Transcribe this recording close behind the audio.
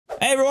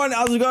Hey everyone,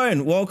 how's it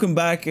going? Welcome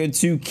back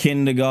to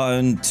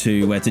Kindergarten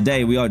 2, where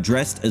today we are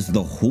dressed as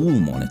the hall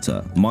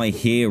monitor, my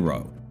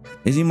hero.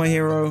 Is he my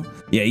hero?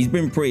 Yeah, he's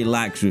been pretty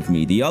lax with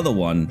me. The other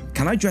one,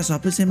 can I dress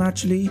up as him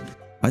actually?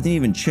 I didn't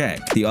even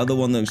check. The other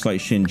one looks like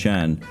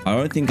Shin-chan. I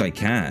don't think I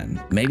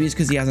can. Maybe it's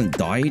because he hasn't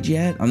died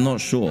yet? I'm not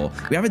sure.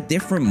 We have a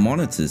different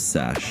monitor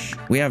sash.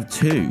 We have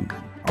two.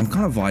 I'm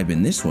kind of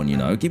vibing this one, you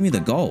know. Give me the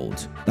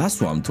gold.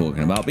 That's what I'm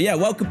talking about. But yeah,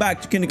 welcome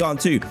back to Kindergarten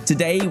 2.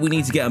 Today, we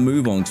need to get a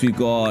move on because we've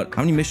got...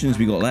 How many missions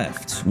we got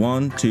left?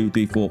 1, 2,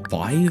 3, 4,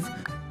 5?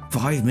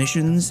 5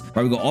 missions?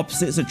 Right, we've got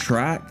opposites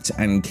attract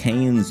and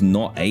Kane's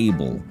not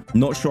able.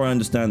 Not sure I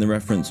understand the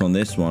reference on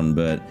this one,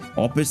 but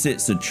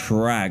opposites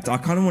attract. I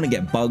kind of want to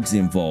get Bugs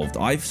involved.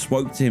 I've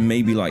spoke to him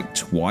maybe like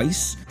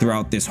twice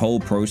throughout this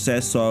whole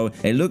process. So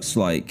it looks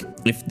like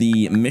if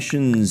the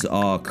missions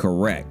are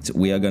correct,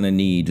 we are going to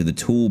need the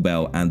tool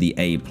belt and the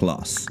A+.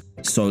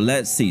 So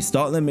let's see.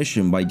 Start the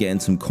mission by getting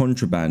some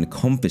contraband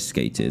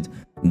confiscated.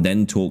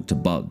 Then talk to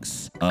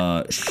Bugs.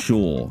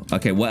 Sure.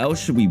 Okay, what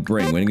else should we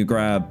bring? We're gonna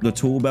grab the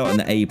tool belt and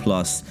the A+,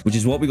 which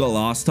is what we got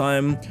last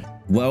time.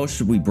 What else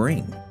should we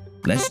bring?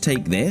 Let's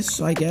take this,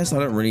 I guess. I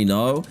don't really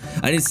know.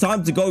 And it's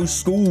time to go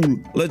school.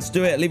 Let's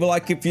do it. Leave a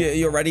like if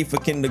you're ready for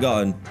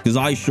kindergarten, because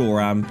I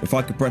sure am. If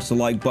I could press the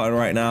like button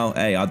right now,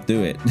 hey, I'd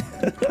do it.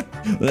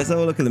 Let's have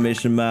a look at the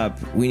mission map.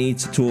 We need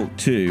to talk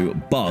to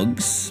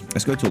Bugs.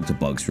 Let's go talk to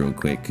Bugs real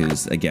quick,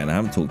 because again, I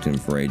haven't talked to him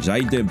for ages. How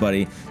you doing,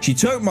 buddy? She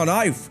took my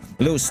knife.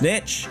 A little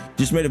snitch.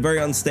 Just made a very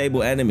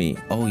unstable enemy.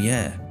 Oh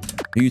yeah.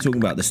 Who are you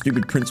talking about? The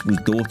stupid principal's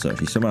daughter.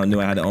 She somehow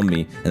knew I had it on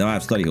me, and now I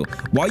have study hall.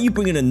 Why are you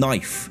bringing a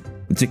knife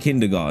to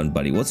kindergarten,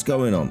 buddy? What's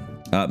going on?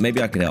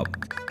 Maybe I could help.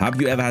 Have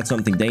you ever had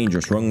something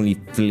dangerous wrongfully...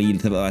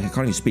 I can't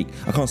even speak.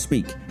 I can't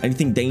speak.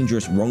 Anything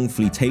dangerous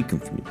wrongfully taken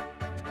from you?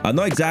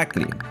 Not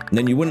exactly.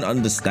 Then you wouldn't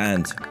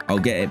understand. I'll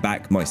get it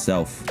back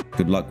myself.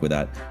 Good luck with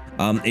that.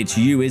 It's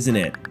you, isn't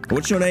it?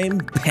 What's your name?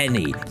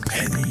 Penny.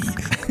 Penny.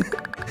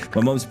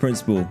 My mom's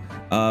principal.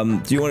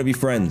 Do you want to be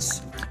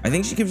friends? I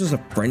think she gives us a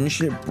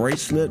friendship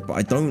bracelet, but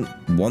I don't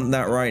want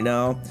that right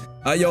now.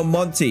 Yo,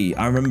 Monty.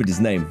 I remembered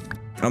his name.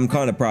 I'm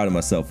kind of proud of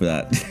myself for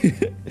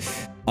that.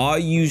 Are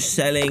you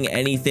selling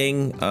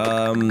anything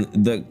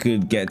that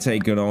could get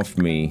taken off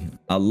me?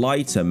 A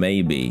lighter,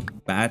 maybe.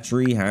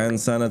 Battery, hand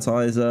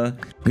sanitizer.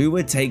 Who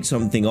would take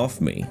something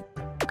off me?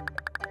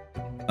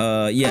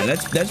 Yeah,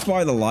 let's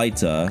buy the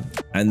lighter,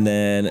 and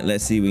then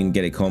let's see if we can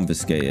get it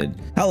confiscated.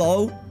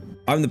 Hello,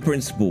 I'm the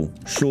principal.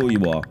 Sure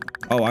you are.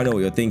 Oh, I know what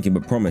you're thinking,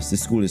 but promise,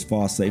 this school is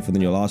far safer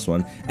than your last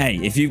one. Hey,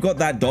 if you've got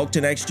that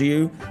doctor next to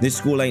you, this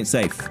school ain't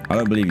safe. I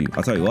don't believe you.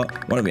 I'll tell you what,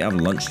 why don't we have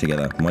lunch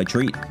together? My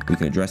treat, we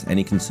can address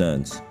any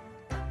concerns.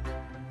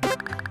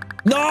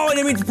 No, I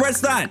didn't mean to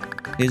press that.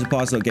 Here's a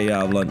parcel to get you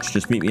out of lunch.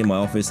 Just meet me in my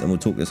office and we'll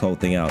talk this whole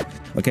thing out.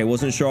 Okay,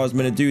 wasn't sure I was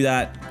going to do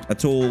that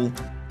at all.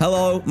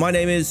 Hello, my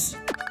name is...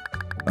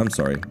 I'm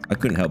sorry. I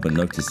couldn't help but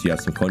notice you have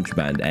some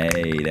contraband.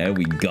 Hey, there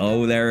we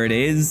go. There it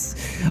is.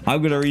 I'm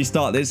going to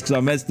restart this because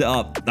I messed it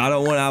up. I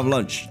don't want to have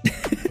lunch.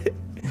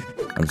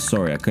 I'm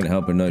sorry. I couldn't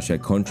help but notice you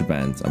had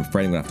contraband. I'm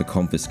afraid I'm going to have to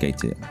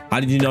confiscate it. How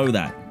did you know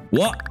that?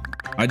 What?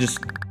 I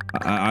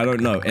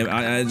don't know.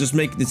 Just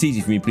make this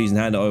easy for me, please, and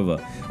hand it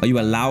over. Are you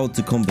allowed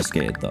to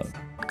confiscate it, though?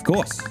 Of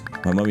course.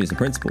 My mummy is the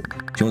principal.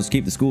 She wants to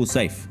keep the school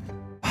safe.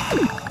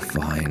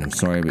 Fine. I'm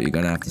sorry, but you're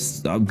going to have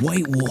to...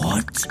 Wait,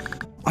 what?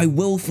 I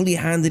willfully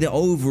handed it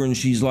over and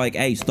she's like,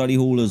 hey, study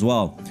hall as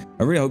well.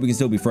 I really hope we can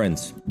still be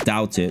friends.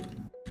 Doubt it.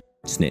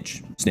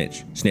 Snitch,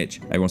 snitch, snitch.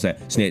 Everyone say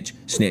it. Snitch,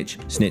 snitch,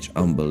 snitch.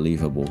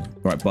 Unbelievable.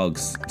 Right,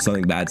 Bugs.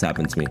 Something bad's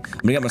happened to me. I'm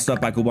gonna get my stuff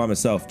back all by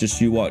myself.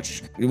 Just you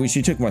watch.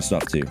 She took my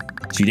stuff too.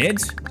 She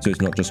did? So it's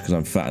not just because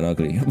I'm fat and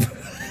ugly.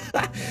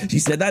 She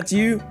said that to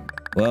you?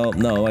 Well,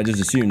 no, I just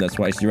assumed that's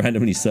why she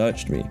randomly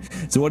searched me.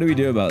 So what do we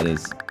do about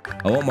this?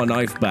 I want my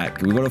knife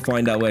back. We've got to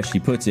find out where she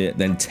put it,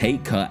 then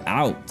take her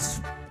out.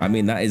 I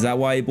mean, is that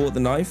why he bought the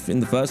knife in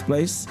the first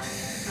place?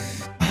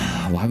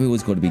 Why have we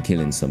always got to be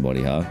killing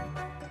somebody, huh?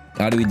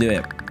 How do we do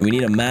it? We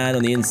need a man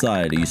on the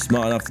inside. Are you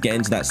smart enough to get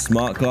into that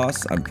smart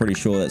class? I'm pretty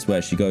sure that's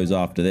where she goes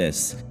after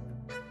this.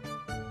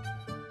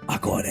 I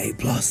got an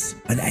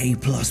A+. An A+,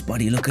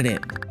 buddy. Look at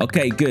it.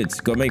 Okay, good.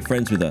 Got to make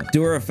friends with her.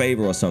 Do her a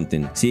favor or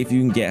something. See if you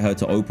can get her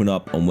to open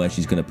up on where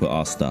she's going to put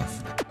our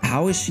stuff.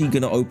 How is she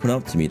going to open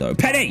up to me, though?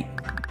 Penny!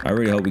 I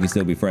really hope we can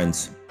still be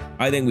friends.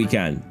 I think we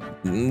can.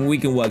 We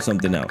can work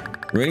something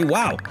out. Really?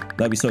 Wow.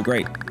 That'd be so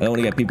great. I don't want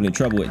to get people in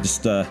trouble. It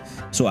just sort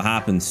of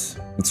happens.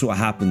 It sort of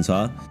happens,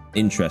 huh?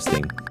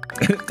 Interesting.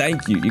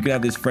 Thank you. You can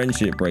have this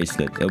friendship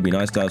bracelet. It'll be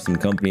nice to have some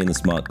company in the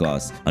smart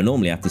class. I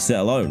normally have to sit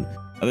alone.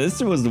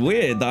 This was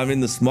weird that I'm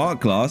in the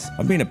smart class.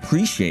 I'm being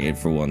appreciated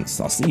for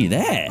once. I'll see you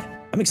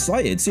there. I'm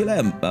excited. See you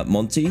later,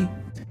 Monty.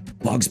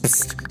 Bugs.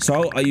 Psst.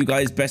 So, are you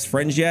guys best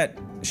friends yet?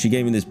 She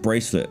gave me this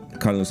bracelet. It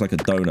kind of looks like a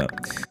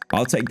donut.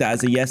 I'll take that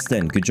as a yes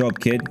then. Good job,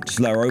 kid. Just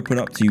let her open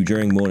up to you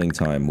during morning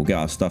time. We'll get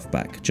our stuff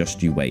back.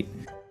 Just you wait.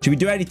 Should we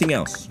do anything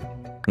else?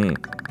 All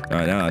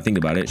right, now I think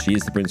about it. She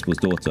is the principal's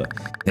daughter.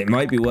 It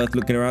might be worth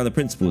looking around the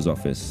principal's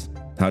office.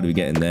 How do we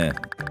get in there?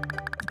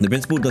 The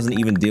principal doesn't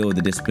even deal with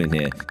the discipline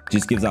here.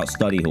 Just gives out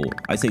study hall.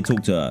 I say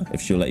talk to her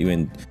if she'll let you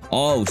in.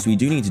 Oh, so we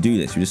do need to do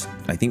this.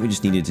 I think we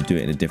just needed to do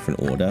it in a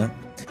different order.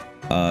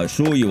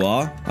 Sure you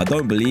are. I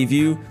don't believe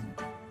you.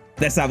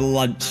 Let's have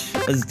lunch.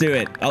 Let's do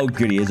it. Oh,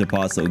 goody. Here's a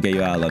parcel. We'll get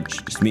you out of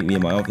lunch. Just meet me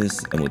in my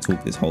office and we'll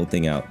talk this whole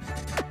thing out.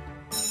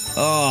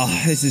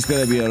 Oh, this is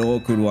going to be an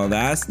awkward one.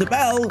 That's the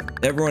bell.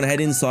 Everyone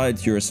head inside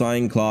to your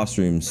assigned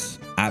classrooms.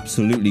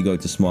 Absolutely go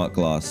to smart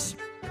class.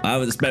 I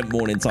haven't spent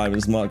morning time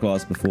in smart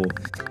class before.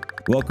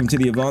 Welcome to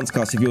the advanced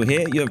class. If you're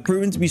here, you have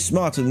proven to be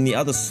smarter than the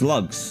other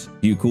slugs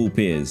you call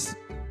peers.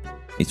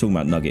 He's talking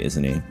about Nugget,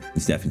 isn't he?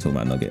 He's definitely talking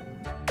about Nugget.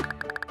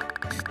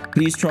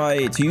 Please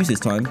try to use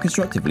this time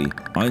constructively.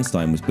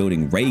 Einstein was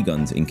building ray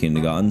guns in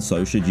kindergarten,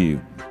 so should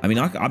you. I mean,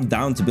 I'm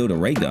down to build a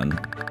ray gun.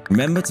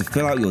 Remember to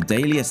fill out your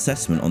daily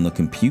assessment on the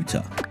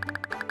computer.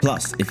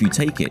 Plus, if you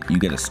take it, you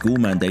get a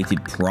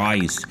school-mandated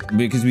prize.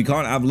 Because we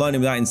can't have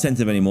learning without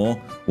incentive anymore.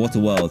 What a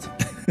world.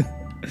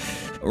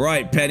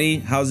 Right, Penny,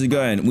 how's it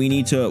going? We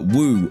need to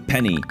woo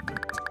Penny.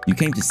 You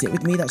came to sit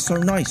with me? That's so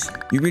nice.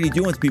 You really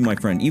do want to be my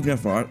friend, even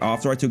if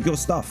after I took your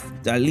stuff.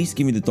 At least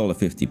give me the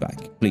 $1.50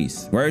 back,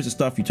 please. Where is the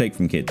stuff you take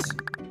from kids?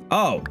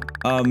 Oh,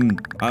 I don't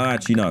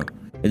actually know.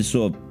 It just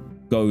sort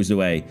of goes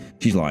away.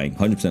 She's lying,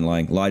 100%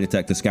 lying. Lie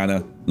detector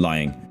scanner,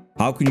 lying.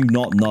 How can you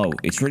not know?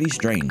 It's really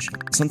strange.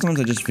 Sometimes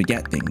I just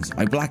forget things.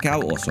 I black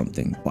out or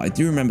something, but I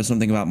do remember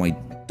something about my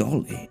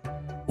dolly.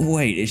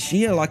 Wait, is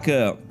she like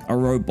a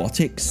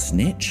robotic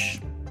snitch?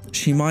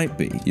 She might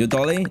be. Your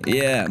dolly?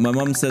 Yeah, my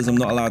mum says I'm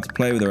not allowed to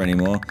play with her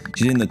anymore.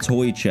 She's in the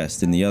toy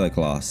chest in the other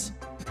class.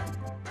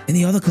 In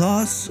the other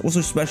class? What's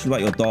so special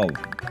about your doll?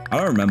 I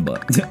don't remember.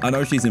 I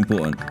know she's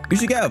important. You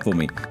should get her for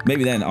me.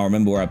 Maybe then I'll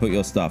remember where I put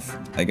your stuff.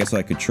 I guess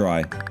I could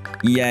try.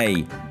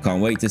 Yay.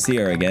 Can't wait to see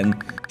her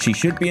again. She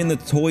should be in the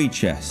toy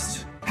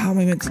chest. How am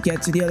I meant to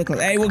get to the other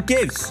class? Hey, what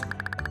gives?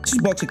 Just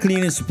a box of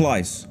cleaning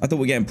supplies. I thought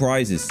we were getting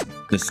prizes.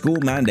 The school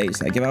mandates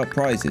that give out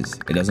prizes.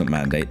 It doesn't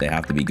mandate. They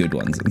have to be good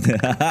ones.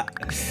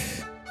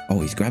 Oh,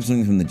 he's grabbed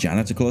something from the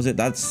janitor closet.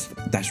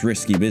 That's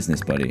risky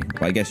business, buddy.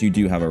 But I guess you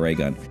do have a ray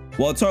gun.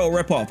 What a total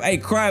ripoff. Hey,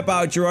 cry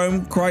about it,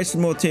 Jerome. Cry some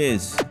more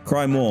tears.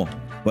 Cry more,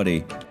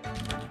 buddy.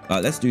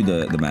 Let's do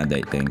the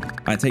mandate thing.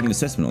 I'm taking an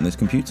assessment on this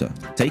computer.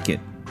 Take it.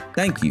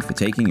 Thank you for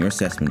taking your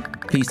assessment.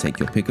 Please take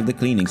your pick of the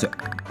cleaning.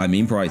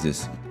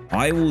 Prizes.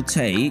 I will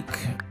take...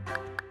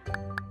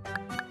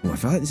 Oh, I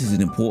feel like this is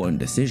an important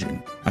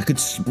decision. I could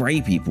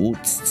spray people,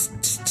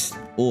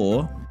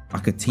 or I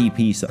could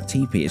TP. So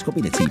TP, it's got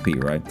to be the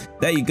TP, right?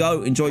 There you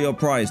go. Enjoy your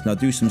prize. Now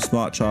do some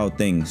smart child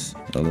things.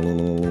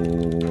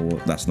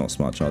 That's not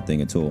smart child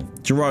thing at all.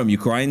 Jerome, you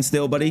crying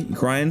still, buddy? You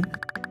crying?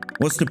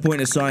 What's the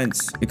point of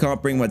science? You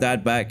can't bring my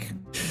dad back.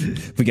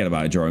 Forget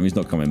about it, Jerome. He's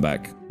not coming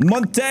back.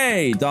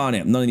 Monte! Darn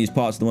it. None of these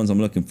parts are the ones I'm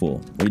looking for.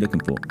 What are you looking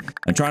for?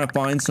 I'm trying to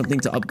find something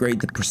to upgrade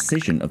the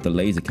precision of the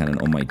laser cannon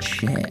on my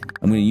chair.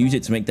 I'm going to use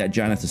it to make that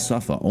janitor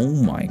suffer. Oh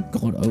my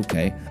god.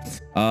 Okay.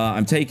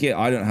 I'm taking it.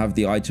 I don't have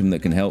the item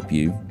that can help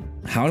you.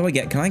 How do I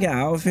get... Can I get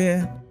out of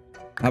here?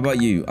 How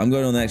about you? I'm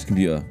going on the next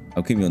computer.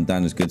 I'll keep you on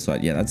Dana's good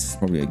side. Yeah, that's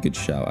probably a good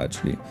shout,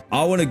 actually.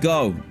 I want to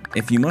go.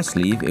 If you must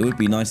leave, it would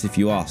be nice if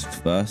you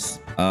asked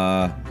first.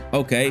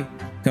 Okay.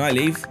 Can I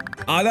leave?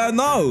 I don't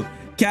know.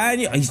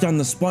 Can you? He's done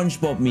the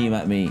SpongeBob meme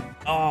at me.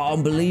 Oh,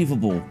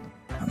 unbelievable.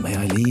 May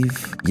I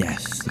leave?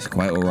 Yes, that's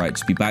quite all right.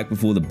 Just be back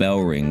before the bell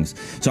rings.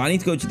 So I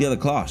need to go to the other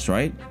class,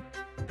 right?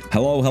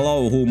 Hello,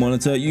 hall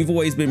monitor. You've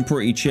always been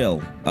pretty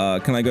chill.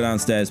 Can I go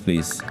downstairs,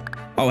 please?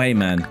 Oh, hey,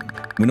 man.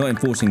 We're not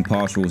enforcing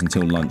partials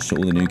until lunch, so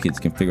all the new kids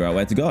can figure out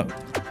where to go.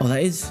 Oh,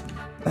 that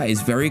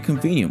is very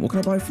convenient. What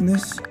can I buy from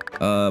this?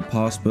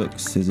 Passbook,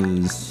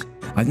 scissors.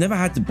 I've never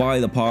had to buy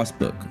the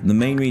passbook. The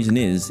main reason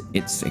is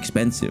it's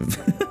expensive.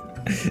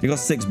 It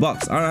costs $6.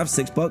 I don't have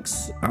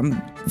 $6.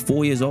 I'm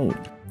 4 years old.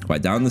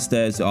 Right, down the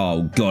stairs.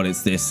 Oh, God,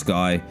 it's this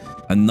guy.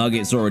 A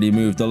Nugget's already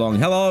moved along.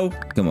 Hello?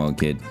 Come on,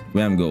 kid.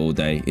 We haven't got all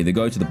day. Either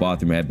go to the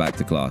bathroom or head back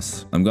to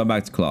class. I'm going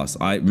back to class.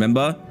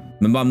 Remember,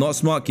 I'm not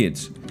smart,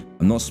 kids.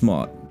 I'm not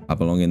smart. I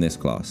belong in this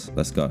class.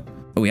 Let's go.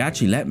 Oh, he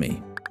actually let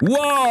me.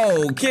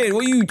 Whoa, kid,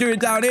 what are you doing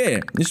down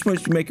here? You're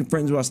supposed to be making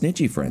friends with our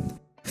snitchy friend.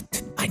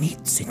 I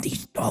need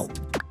Cindy's doll.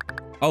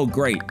 Oh,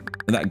 great.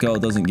 That girl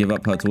doesn't give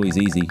up her toys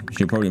easy.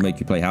 She'll probably make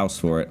you play house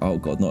for it. Oh,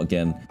 God, not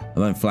again.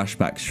 I'm having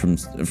flashbacks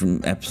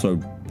from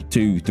episode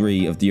 2,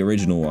 3 of the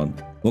original one.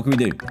 What can we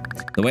do?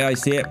 The way I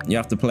see it, you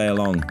have to play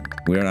along.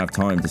 We don't have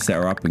time to set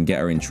her up and get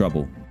her in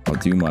trouble. I'll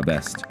do my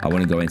best. I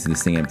want to go into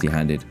this thing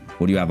empty-handed.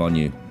 What do you have on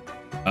you?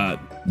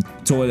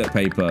 Toilet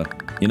paper.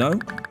 You know?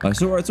 I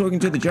saw her talking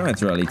to the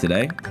janitor early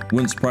today.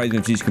 Wouldn't surprise me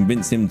if she's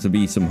convinced him to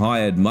be some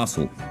hired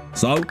muscle.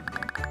 So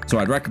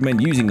I'd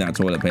recommend using that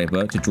toilet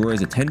paper to draw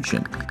his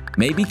attention.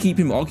 Maybe keep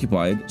him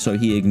occupied so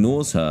he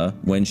ignores her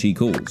when she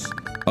calls.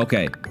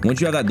 Okay,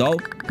 once you have that doll,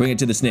 bring it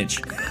to the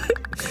snitch.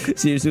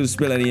 See if he'll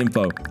spill any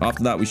info.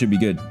 After that, we should be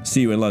good.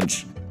 See you at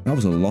lunch. That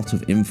was a lot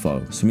of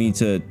info. So we need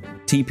to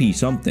TP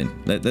something.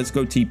 Let's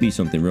go TP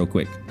something real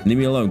quick. Leave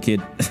me alone,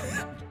 kid.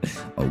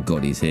 Oh,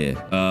 God, he's here.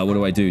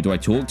 What do? Do I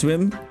talk to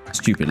him?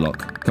 Stupid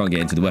lock. Can't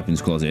get into the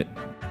weapons closet.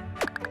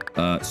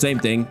 Same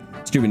thing.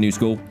 Stupid new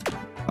school.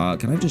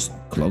 Can I just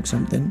clog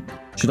something?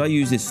 Should I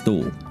use this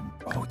stall?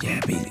 Oh, yeah,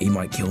 but he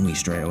might kill me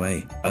straight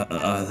away.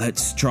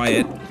 Let's try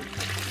it.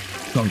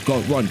 Go,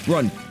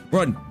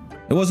 run.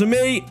 It wasn't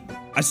me.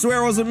 I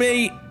swear it wasn't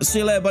me. See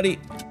you later, buddy.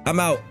 I'm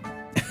out.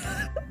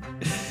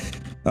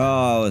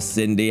 Oh,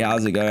 Cindy,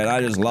 how's it going?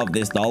 I just love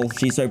this doll.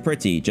 She's so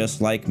pretty,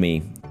 just like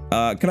me.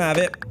 Can I have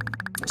it?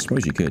 I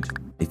suppose you could,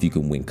 if you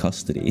can win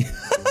custody.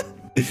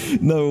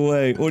 No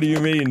way. What do you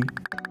mean?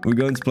 We're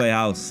going to play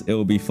house. It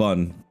will be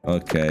fun.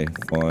 Okay,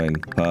 fine.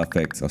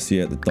 Perfect. I'll see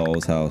you at the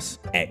doll's house.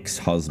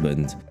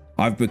 Ex-husband.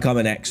 I've become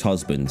an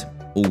ex-husband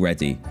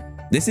already.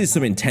 This is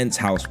some intense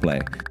house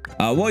play.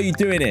 What are you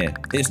doing here?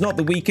 It's not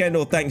the weekend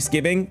or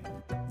Thanksgiving.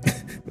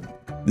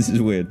 This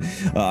is weird.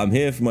 I'm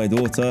here for my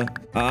daughter.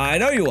 I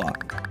know you are.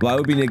 Well, I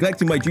would be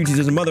neglecting my duties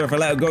as a mother if I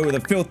let her go with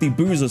a filthy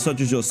boozer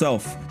such as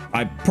yourself.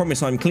 I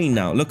promise I'm clean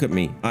now. Look at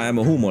me. I am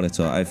a hall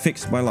monitor. I've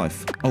fixed my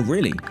life. Oh,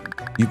 really?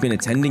 You've been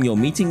attending your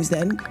meetings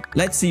then?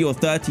 Let's see your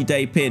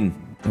 30-day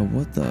pin. Oh,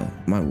 what the?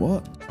 My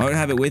what? I don't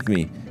have it with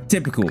me.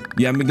 Typical.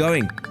 You haven't been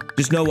going.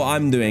 Just know what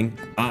I'm doing.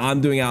 I'm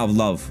doing it out of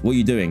love. What are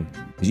you doing?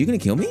 Is you gonna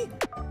kill me?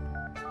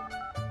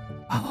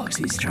 Oh,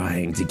 she's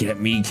trying to get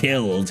me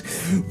killed.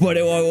 But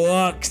it won't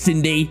work,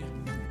 Cindy.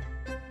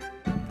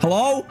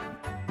 Hello?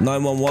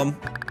 911.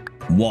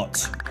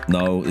 What?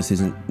 No, this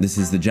isn't. This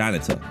is the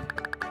janitor.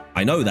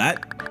 I know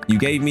that. You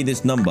gave me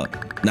this number.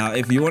 Now,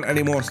 if you want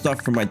any more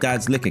stuff from my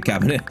dad's liquor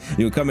cabinet,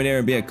 you'll come in here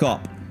and be a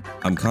cop.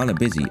 I'm kind of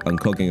busy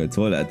unclogging a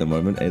toilet at the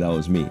moment. Hey, that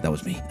was me. That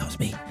was me.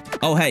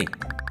 Oh, hey.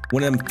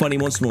 One of them funny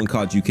Monster Morning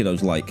cards you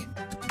kiddos like.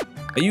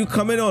 Are you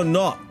coming or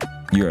not?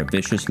 You're a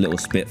vicious little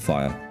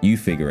spitfire. You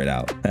figure it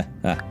out.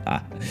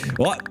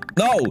 What?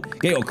 No!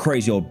 Get your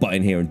crazy old butt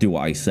in here and do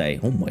what I say.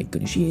 Oh my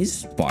goodness, she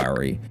is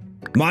fiery.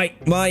 My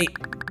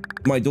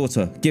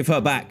daughter. Give her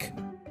back.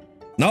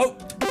 No!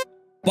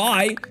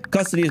 Bye!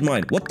 Custody is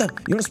mine. What the?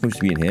 You're not supposed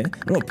to be in here.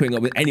 I'm not putting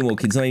up with any more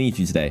kids than I need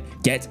you today.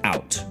 Get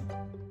out.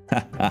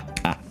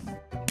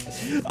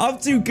 I'm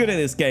too good at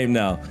this game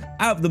now.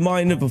 Out of the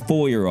mind of a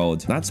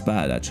 4-year-old. That's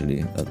bad,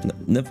 actually.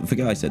 Never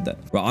forget I said that.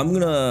 Right, I'm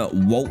gonna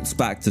waltz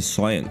back to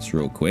science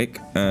real quick.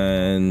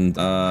 And,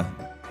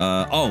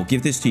 oh,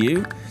 give this to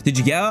you. Did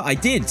you get her? I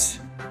did.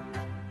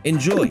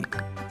 Enjoy.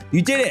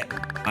 You did it.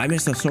 I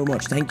missed her so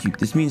much. Thank you.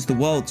 This means the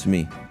world to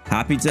me.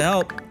 Happy to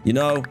help. You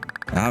know,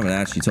 I haven't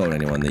actually told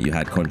anyone that you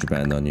had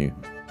contraband on you.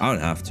 I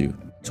don't have to.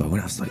 So I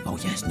went out like, oh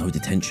yes, no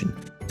detention.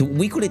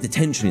 We call it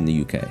detention in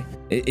the UK.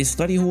 Is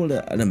study hall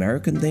an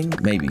American thing?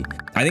 Maybe.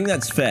 I think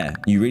that's fair.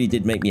 You really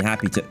did make me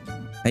happy to...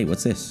 Hey,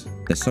 what's this?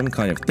 There's some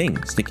kind of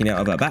thing sticking out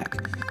of her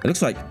back. It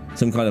looks like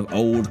some kind of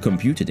old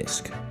computer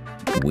disk.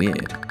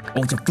 Weird.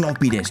 Oh, it's a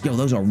floppy disk. Yo,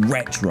 those are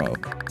retro.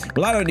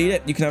 Well, I don't need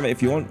it. You can have it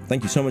if you want.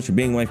 Thank you so much for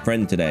being my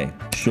friend today.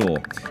 Sure.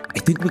 I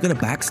think we're going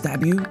to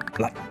backstab you.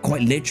 Like,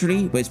 quite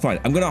literally. But it's fine.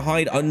 I'm going to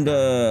hide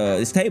under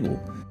this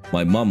table.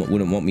 My mum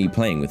wouldn't want me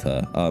playing with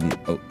her.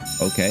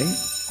 Okay.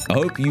 I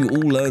hope you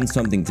all learned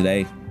something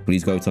today.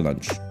 Please go to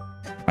lunch.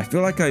 I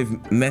feel like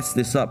I've messed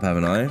this up,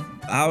 haven't I?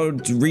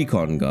 How'd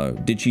recon go?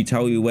 Did she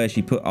tell you where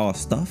she put our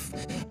stuff?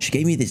 She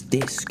gave me this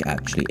disc,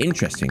 actually.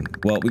 Interesting.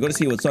 Well, we got to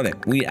see what's on it.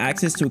 We need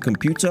access to a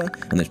computer,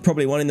 and there's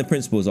probably one in the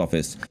principal's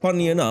office.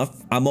 Funnily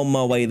enough, I'm on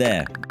my way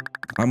there.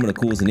 I'm going to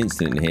cause an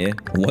incident here,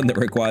 one that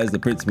requires the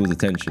principal's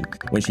attention.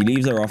 When she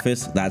leaves her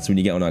office, that's when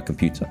you get on her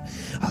computer.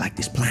 I like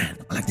this plan.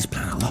 I like this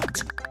plan a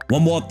lot.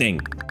 One more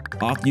thing.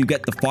 After you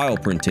get the file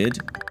printed...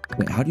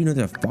 Wait, how do you know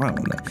there's a file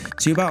on there?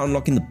 See about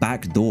unlocking the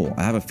back door.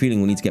 I have a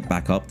feeling we need to get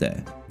back up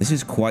there. This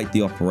is quite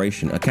the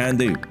operation. A can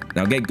do.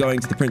 Now get going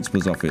to the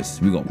principal's office.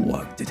 We got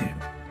work to do.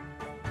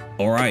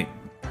 All right.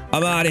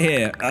 I'm out of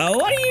here.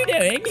 What are you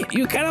doing?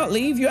 You cannot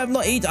leave. You have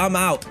not eaten. I'm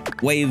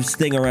out. Waves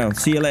sting around.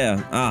 See you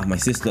later. Ah, my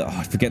sister. Oh,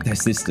 I forget their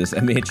sisters.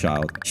 A mere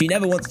child. She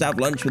never wants to have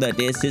lunch with her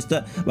dear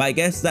sister. But I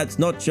guess that's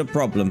not your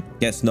problem.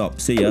 Guess not.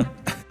 See ya.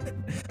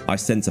 I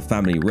sense a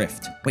family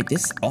rift. Wait,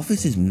 this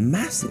office is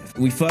massive.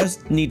 We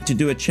first need to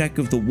do a check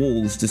of the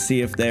walls to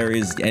see if there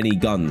is any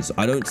guns.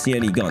 I don't see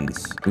any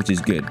guns, which is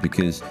good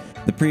because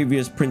the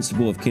previous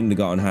principal of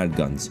kindergarten had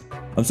guns.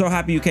 I'm so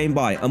happy you came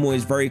by. I'm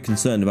always very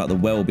concerned about the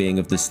well-being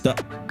of the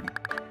stuff.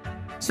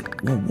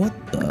 Well,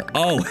 what the?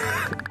 Oh,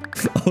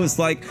 I was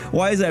like,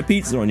 why is there a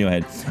pizza on your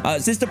head?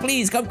 Sister,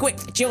 please come quick.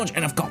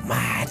 Children have got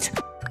mad.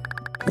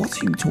 What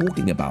are you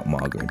talking about,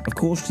 Margaret? Of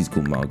course she's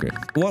called Margaret.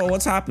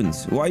 What's happened?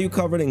 Why are you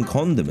covered in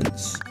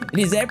condiments? It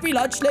is every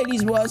lunch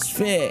lady's worst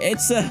fear.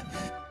 It's a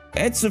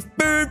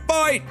food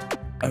fight.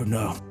 Oh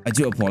no, I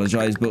do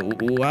apologize,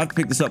 but we'll have to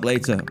pick this up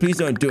later. Please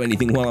don't do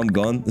anything while I'm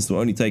gone. This will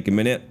only take a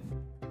minute.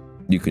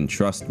 You can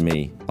trust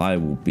me. I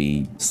will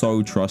be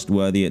so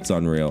trustworthy, it's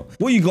unreal.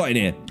 What you got in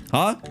here?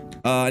 Huh?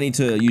 I need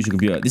to use your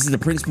computer. This is the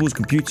principal's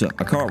computer.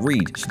 I can't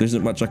read, so there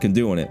isn't much I can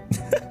do on it.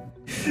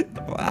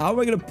 How am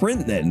I going to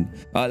print then?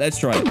 Let's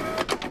try it.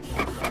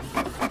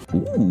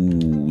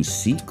 Ooh,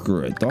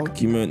 secret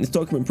document. This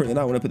document printed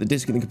out when I put the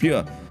disc in the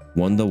computer.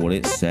 Wonder what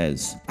it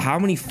says. How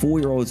many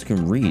 4-year-olds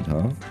can read,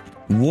 huh?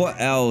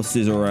 What else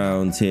is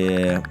around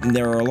here?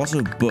 There are a lot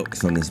of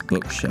books on this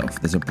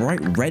bookshelf. There's a bright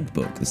red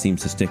book that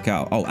seems to stick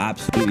out. Oh,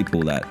 absolutely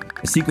pull that.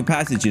 A secret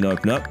passage you can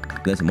open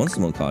up. There's a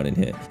Monstermon card in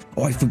here.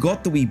 Oh, I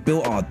forgot that we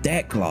built our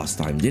deck last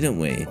time, didn't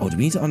we? Oh, do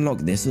we need to unlock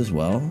this as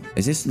well?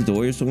 Is this the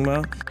door you're talking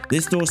about?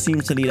 This door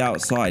seems to lead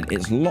outside.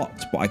 It's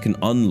locked, but I can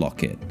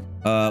unlock it.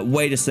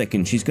 Wait a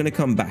second. She's going to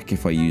come back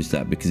if I use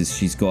that because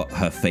she's got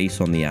her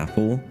face on the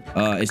apple.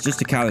 It's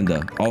just a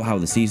calendar. Oh, how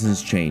the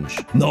seasons change.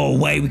 No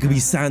way. We could be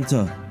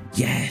Santa.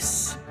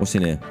 Yes. What's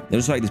in here? It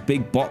looks like this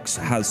big box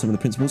has some of the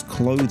principal's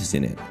clothes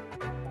in it.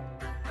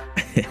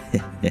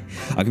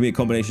 I can be a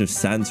combination of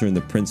Santa and the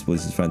principal.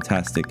 This is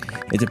fantastic.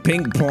 It's a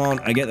pink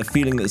plant. I get the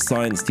feeling that the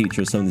science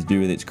teacher has something to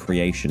do with its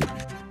creation.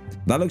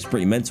 That looks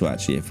pretty mental,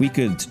 actually. If we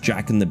could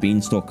Jack and the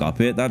Beanstalk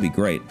up it, that'd be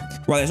great.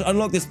 Right, let's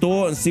unlock this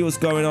door and see what's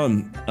going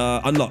on.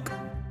 Unlock.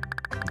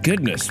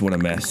 Goodness, what a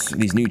mess.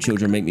 These new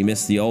children make me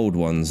miss the old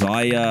ones.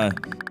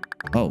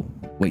 Oh,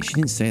 wait, she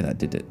didn't say that,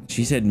 did it?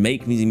 She said,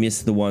 make me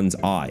miss the ones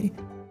I.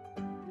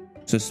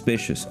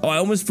 Suspicious. Oh, I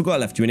almost forgot I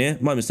left you in here.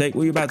 My mistake. What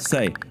were you about to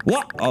say?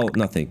 What? Oh,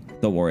 nothing.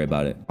 Don't worry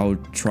about it. I'll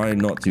try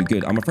not to.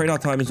 Good. I'm afraid our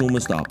time is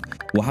almost up.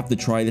 We'll have to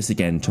try this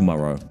again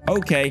tomorrow.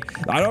 Okay.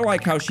 I don't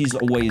like how she's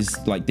always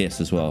like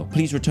this as well.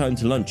 Please return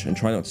to lunch and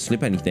try not to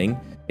slip anything.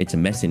 It's a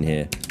mess in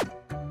here.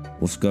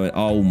 What's going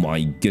on? Oh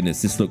my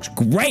goodness. This looks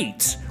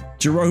great.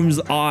 Jerome's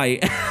eye.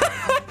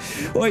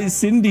 Wait,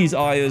 Cindy's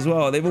eye as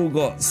well. They've all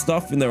got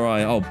stuff in their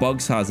eye. Oh,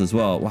 Bugs has as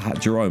well. Wow,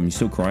 Jerome, you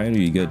still crying? Are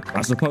you good?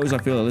 I suppose I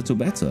feel a little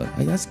better.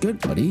 Hey, that's good,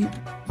 buddy.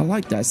 I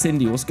like that.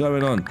 Cindy, what's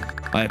going on?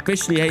 I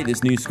officially hate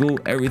this new school.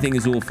 Everything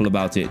is awful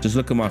about it. Just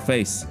look at my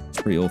face.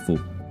 It's pretty awful.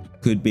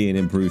 Could be an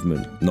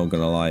improvement. Not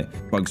gonna lie.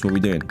 Bugs, what are we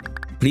doing?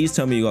 Please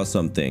tell me you got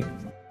something.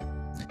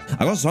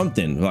 I got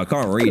something, but I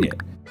can't read it.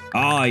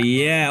 Oh,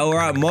 yeah. All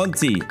right,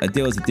 Monty. A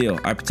deal is a deal.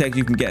 I protect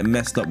you from getting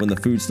messed up when the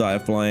food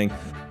started flying.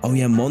 Oh,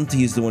 yeah,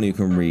 Monty is the one who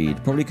can read.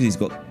 Probably because he's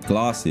got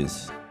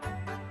glasses.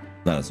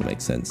 That doesn't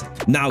make sense.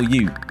 Now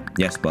you.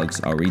 Yes,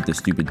 Bugs, I'll read the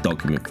stupid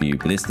document for you,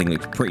 but this thing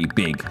looks pretty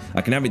big.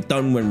 I can have it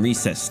done when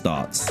recess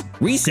starts.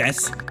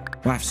 Recess?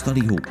 I have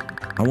study hall.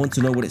 I want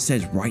to know what it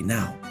says right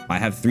now. I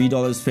have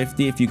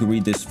 $3.50 if you can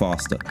read this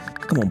faster.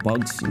 Come on,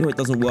 Bugs. You know it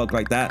doesn't work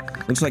like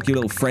that. Looks like your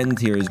little friend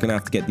here is going to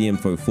have to get the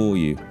info for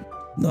you.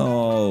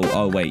 No.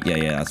 Oh, wait.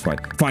 Yeah, that's fine.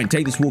 Fine,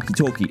 take this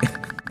walkie-talkie.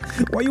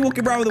 Why are you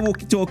walking around with a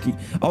walkie-talkie?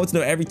 I want to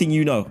know everything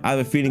you know. I have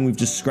a feeling we've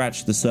just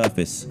scratched the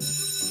surface.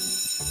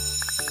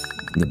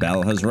 The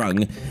bell has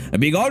rung.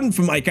 Be gone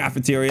from my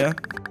cafeteria.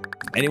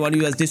 Anyone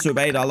who has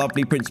disobeyed our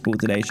lovely principal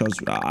today shows...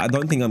 I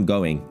don't think I'm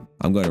going.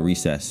 I'm going to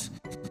recess.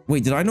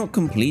 Wait, did I not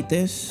complete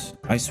this?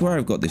 I swear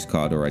I've got this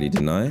card already,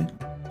 didn't I?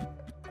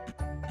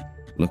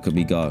 Look at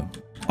me go.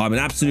 I'm an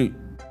absolute...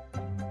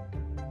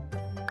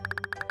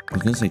 I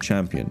was going to say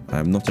champion. I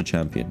am not a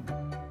champion.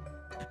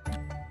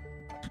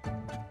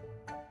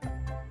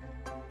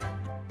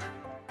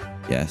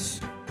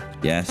 Yes.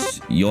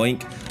 Yes.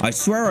 Yoink. I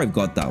swear I've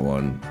got that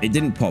one. It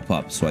didn't pop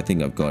up, so I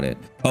think I've got it.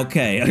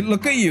 Okay.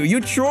 Look at you. You're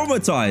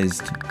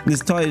traumatized. This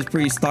tie is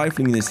pretty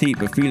stifling in this heat,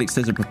 but Felix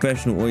says a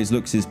professional always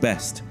looks his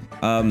best.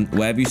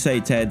 Whatever you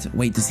say, Ted.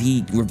 Wait, does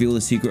he reveal the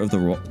secret of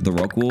the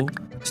rock wall?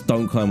 Just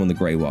don't climb on the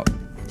grey rock.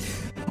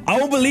 I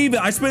won't believe it.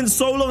 I spent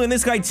so long and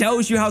this guy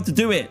tells you how to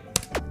do it.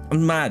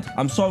 I'm mad.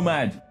 I'm so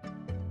mad.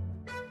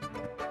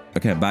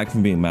 Okay, I'm back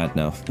from being mad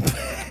now.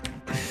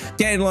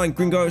 Get in line,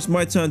 gringo. It's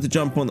my turn to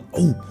jump on.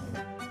 Oh,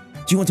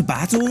 do you want to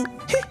battle?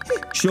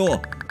 Sure,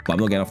 but I'm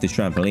not getting off this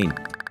trampoline.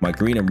 My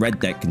green and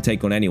red deck can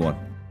take on anyone.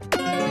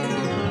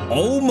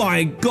 Oh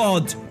my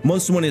god!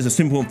 Monstermon is a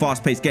simple and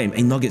fast-paced game.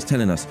 A Nugget's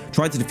telling us.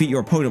 Try to defeat your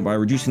opponent by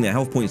reducing their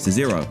health points to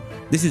 0.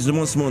 This is the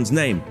Monstermon's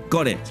name.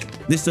 Got it.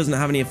 This doesn't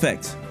have any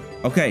effect.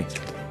 Okay.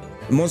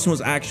 The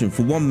Monstermon's action.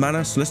 For 1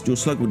 mana, Celestial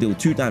Slug will deal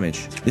 2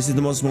 damage. This is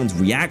the Monstermon's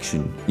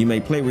reaction. You may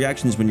play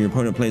reactions when your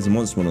opponent plays a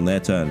Monstermon on their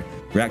turn.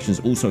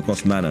 Reactions also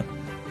cost mana.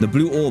 The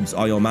blue orbs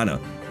are your mana,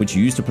 which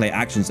you use to play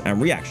actions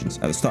and reactions.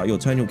 At the start of your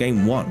turn, you'll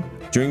gain 1.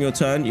 During your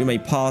turn, you may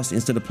pass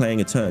instead of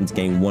playing a turn to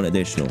gain 1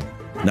 additional.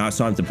 Now it's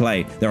time to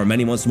play. There are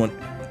many Monstermon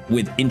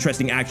with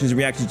interesting actions and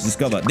reactions to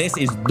discover. This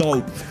is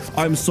dope.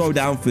 I'm so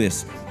down for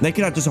this. They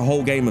could have just a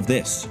whole game of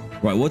this.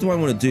 Right, what do I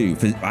want to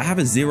do? I have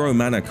a 0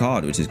 mana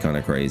card, which is kind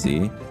of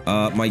crazy.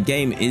 My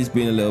game is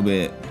being a little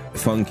bit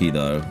funky,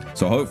 though.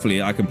 So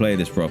hopefully I can play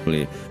this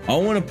properly. I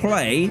want to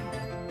play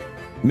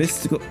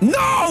Mystical...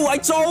 No! I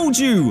told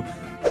you!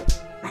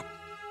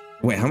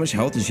 Wait, how much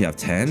health does she have?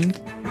 10?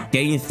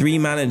 Gain 3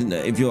 mana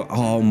if you're...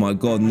 Oh my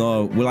god,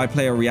 no. Will I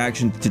play a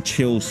reaction to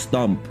Chill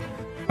Stump?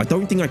 I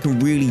don't think I can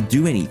really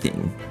do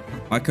anything.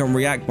 I can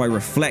react by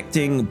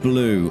reflecting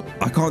blue.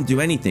 I can't do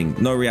anything.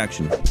 No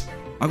reaction.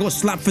 I got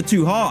slapped for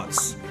 2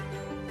 hearts.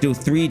 Deal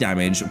 3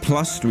 damage,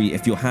 plus 3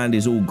 if your hand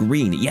is all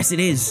green. Yes, it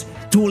is.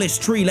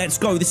 Tallest tree, let's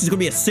go. This is going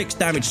to be a 6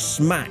 damage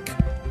smack.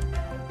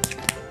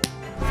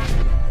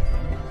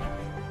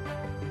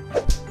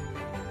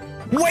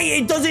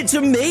 Wait, it does it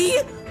to me?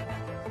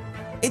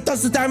 It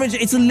does the damage.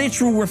 It's a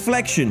literal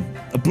reflection.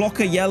 A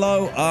blocker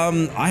yellow.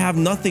 I have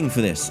nothing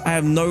for this. I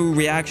have no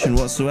reaction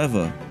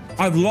whatsoever.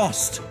 I've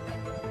lost.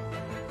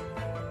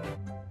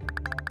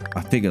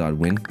 I figured I'd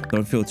win.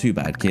 Don't feel too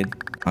bad, kid.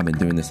 I've been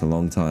doing this a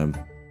long time.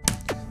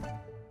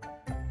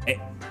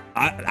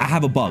 I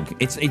have a bug.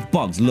 It's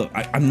bugs. Look,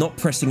 I'm not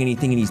pressing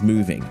anything and he's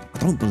moving. I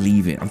don't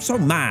believe it. I'm so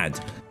mad.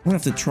 I'm gonna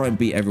have to try and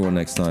beat everyone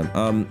next time.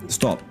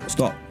 Stop.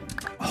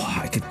 Oh,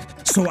 I could.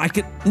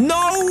 No.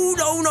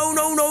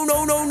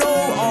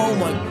 Oh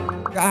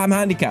my. I'm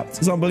handicapped.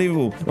 It's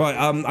unbelievable. Right,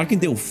 I can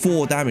deal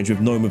 4 damage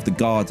with Gnome of the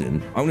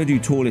Garden. I'm gonna do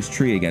Tallest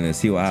Tree again and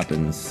see what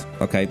happens.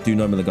 Okay, do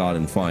Gnome of the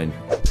Garden, fine.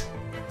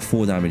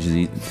 4 damage is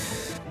easy.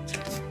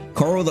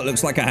 Coral that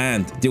looks like a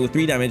hand. Deal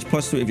 3 damage,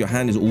 plus 2 if your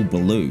hand is all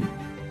blue.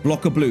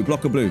 Block of blue.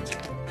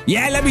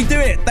 Yeah, let me do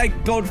it.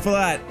 Thank God for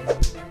that.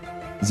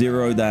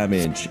 0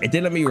 damage. It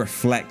didn't let me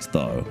reflect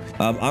though.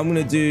 I'm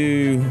gonna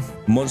do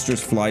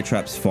monstrous fly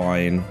traps,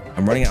 fine.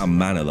 I'm running out of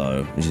mana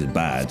though, which is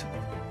bad.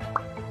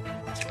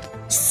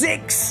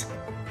 6.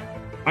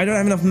 I don't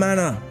have enough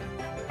mana.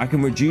 I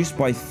can reduce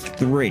by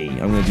 3. I'm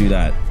gonna do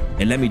that.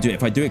 It let me do it.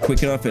 If I do it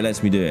quick enough, it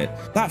lets me do it.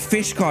 That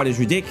fish card is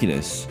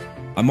ridiculous.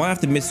 I might have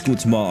to Mystical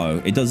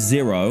Tomato. It does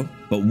 0,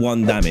 but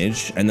 1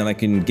 damage, and then I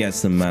can get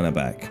some mana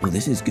back. Oh,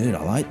 this is good.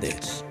 I like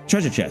this.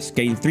 Treasure chest.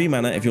 Gain 3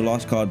 mana if your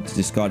last card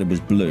discarded was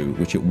blue,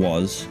 which it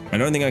was. I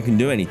don't think I can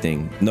do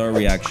anything. No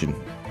reaction.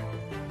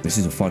 This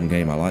is a fun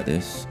game. I like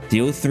this.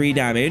 Deal 3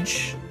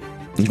 damage.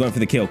 I'm going for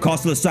the kill.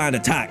 Castle of Sand,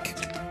 attack.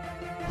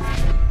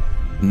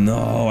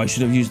 No, I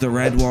should have used the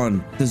red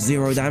one. The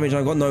 0 damage.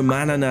 I've got no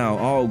mana now.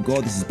 Oh,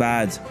 God, this is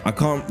bad. I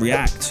can't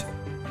react.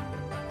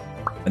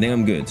 I think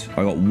I'm good.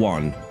 I got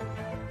 1.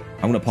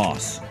 I'm gonna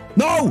pass.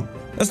 No,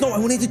 that's not what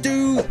I wanted to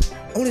do.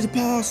 I wanted to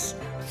pass.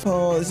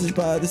 Oh, this is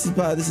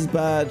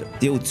bad.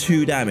 Deal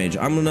 2 damage.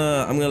 I'm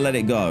gonna let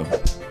it go.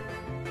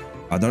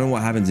 I don't know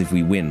what happens if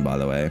we win, by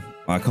the way.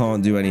 I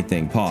can't do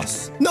anything.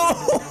 Pass. No.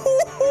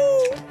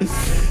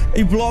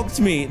 He blocked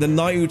me. The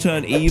knight who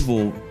turned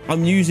evil.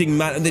 I'm using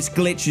mana. This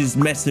glitch is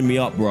messing me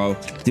up, bro.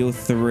 Deal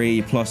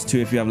 3 plus 2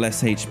 if you have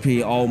less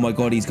HP. Oh my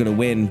God, he's gonna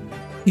win.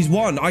 He's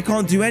won. I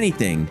can't do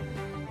anything.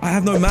 I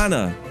have no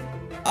mana.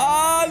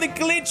 Ah, the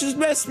glitch has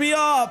messed me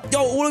up.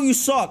 Yo, all of you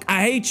suck.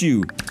 I hate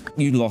you.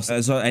 You lost,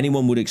 as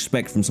anyone would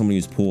expect from someone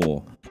who's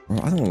poor. Bro,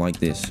 I don't like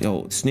this.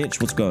 Yo,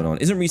 Snitch, what's going on?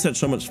 Isn't research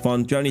so much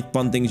fun? Do you have any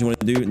fun things you want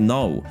to do?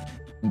 No,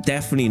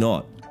 definitely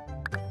not.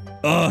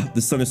 Ugh,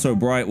 the sun is so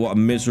bright. What a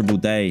miserable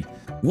day.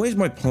 What is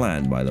my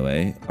plan, by the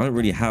way? I don't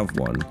really have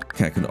one.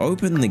 Okay, I can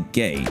open the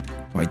gate.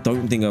 I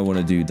don't think I want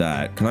to do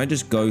that. Can I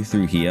just go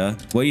through here?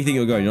 Where do you think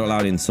you're going? You're not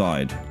allowed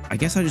inside. I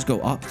guess I just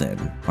go up then.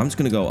 I'm just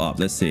going to go up.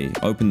 Let's see.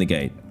 Open the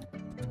gate.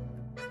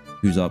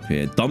 Who's up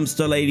here?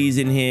 Dumpster lady's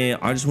in here.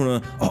 I just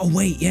want to... Oh,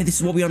 wait. Yeah, this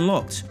is what we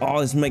unlocked. Oh,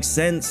 this makes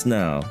sense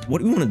now. What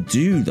do we want to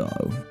do,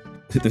 though?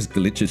 This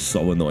glitch is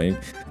so annoying.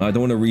 I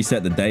don't want to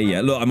reset the day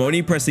yet. Look, I'm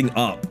only pressing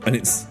up and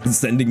it's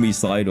sending me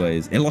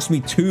sideways. It lost me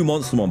 2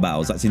 Monstermon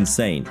battles. That's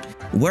insane.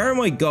 Where am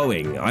I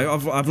going?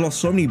 I've lost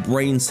so many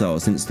brain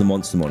cells since the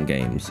Monstermon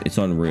games. It's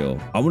unreal.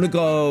 I want to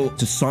go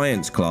to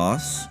science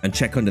class and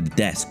check under the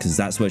desk because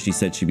that's where she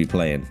said she'd be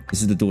playing.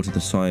 This is the door to the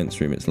science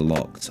room. It's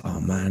locked.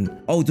 Oh,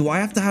 man. Oh, do I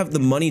have to have the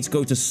money to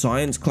go to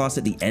science class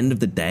at the end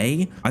of the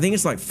day? I think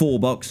it's like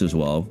 $4 as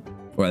well.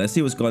 All right, let's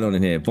see what's going on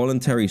in here.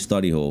 Voluntary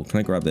study hall. Can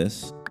I grab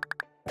this?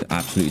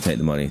 Absolutely take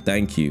the money.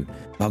 Thank you.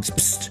 Bugs.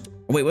 Psst.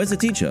 Oh, wait, where's the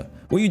teacher?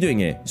 What are you doing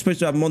here? You're supposed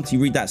to have Monty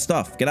read that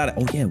stuff. Get out of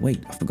it. Oh, yeah,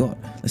 wait. I forgot.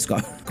 Let's go.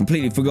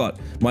 Completely forgot.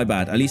 My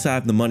bad. At least I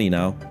have the money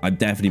now. I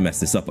definitely messed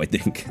this up, I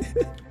think.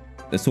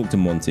 Let's talk to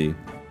Monty.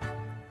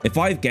 If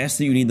I've guessed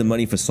that you need the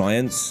money for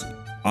science,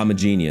 I'm a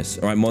genius.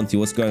 All right, Monty,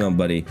 what's going on,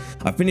 buddy?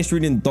 I finished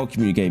reading the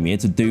document you gave me.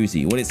 It's a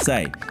doozy. What did it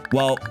say?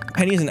 Well,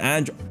 Penny is an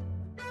android.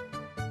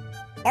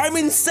 I'm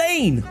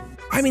insane.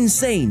 I'm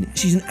insane.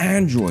 She's an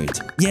android.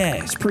 Yeah,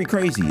 it's pretty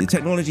crazy. The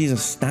technology is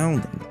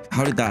astounding.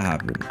 How did that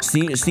happen?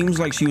 It seems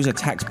like she was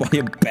attacked by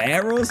a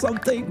bear or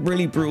something.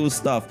 Really brutal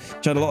stuff.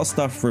 She had a lot of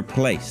stuff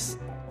replaced.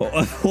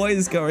 What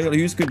is going on?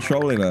 Who's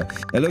controlling her?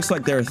 It looks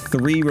like there are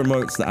 3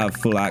 remotes that have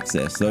full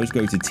access. Those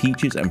go to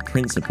teachers and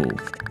principal.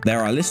 There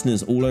are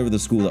listeners all over the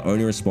school that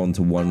only respond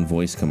to 1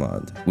 voice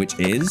command, which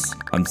is,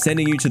 I'm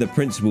sending you to the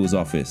principal's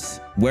office.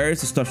 Where is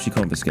the stuff she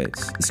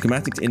confiscates? The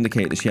schematics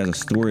indicate that she has a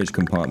storage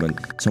compartment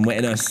somewhere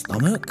in her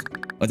stomach.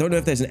 I don't know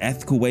if there's an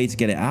ethical way to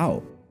get it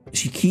out.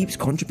 She keeps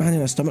contraband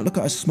in her stomach. Look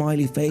at her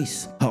smiley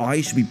face. Her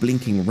eyes should be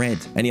blinking red.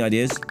 Any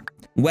ideas?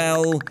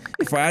 Well,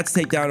 if I had to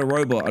take down a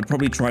robot, I'd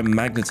probably try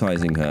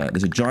magnetizing her.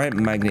 There's a giant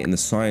magnet in the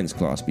science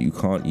class, but you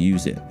can't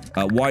use it.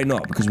 Why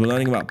not? Because we're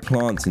learning about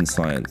plants in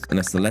science.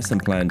 Unless the lesson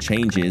plan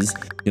changes,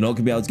 you're not going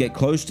to be able to get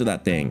close to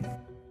that thing.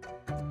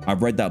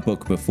 I've read that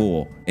book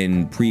before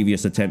in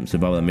previous attempts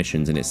of other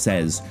missions, and it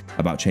says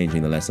about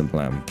changing the lesson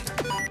plan.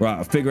 Right,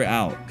 I'll figure it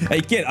out. Hey,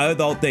 kid, I heard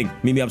the whole thing.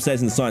 Meet me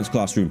upstairs in the science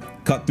classroom.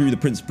 Cut through the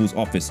principal's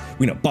office.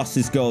 We're going to bust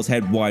this girl's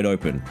head wide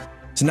open.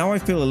 So now I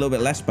feel a little bit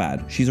less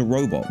bad. She's a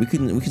robot. We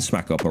can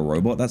smack up a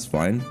robot. That's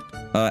fine.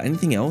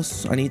 Anything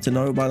else I need to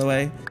know, by the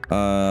way?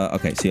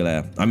 Okay, see you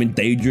later. I'm in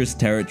dangerous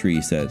territory,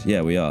 he said.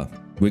 Yeah, we are.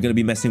 We're going to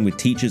be messing with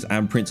teachers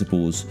and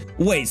principals.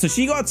 Wait, so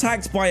she got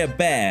attacked by a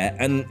bear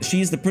and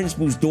she's the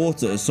principal's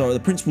daughter. So the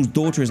principal's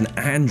daughter is an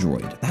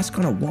android. That's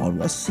kind of wild.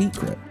 What a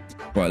secret.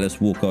 Right,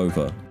 let's walk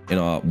over in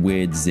our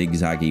weird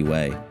zigzaggy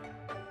way.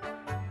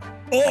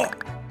 Oh!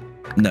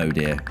 No,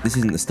 dear. This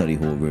isn't the study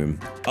hall room.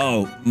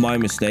 Oh, my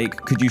mistake.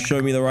 Could you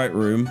show me the right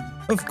room?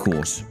 Of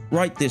course.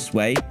 Right this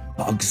way.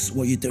 Bugs,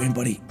 what are you doing,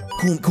 buddy?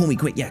 Call me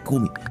quick. Yeah, call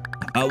me.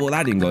 Well,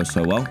 that didn't go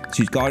so well.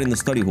 She's guarding the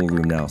study hall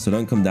room now, so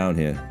don't come down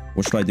here.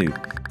 What should I do?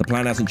 The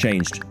plan hasn't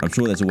changed. I'm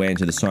sure there's a way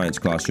into the science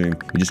classroom.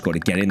 You just got to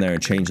get in there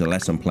and change the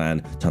lesson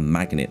plan to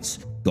magnets.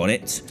 Got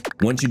it?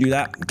 Once you do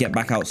that, get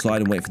back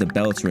outside and wait for the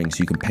bell to ring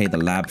so you can pay the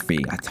lab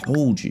fee. I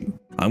told you.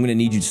 I'm going to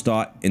need you to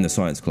start in the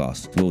science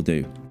class. Will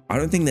do. I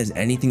don't think there's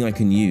anything I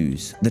can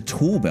use. The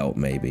tool belt,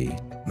 maybe.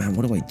 Man,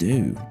 what do I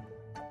do?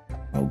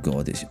 Oh,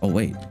 God. Oh,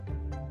 wait.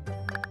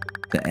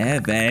 The air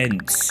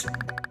vents.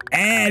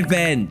 Air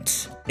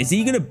vent. Is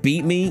he going to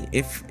beat me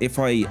if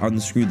I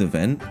unscrew the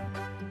vent?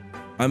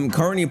 I'm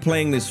currently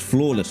playing this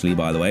flawlessly,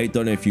 by the way.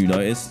 Don't know if you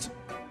noticed.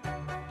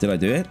 Did I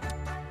do it?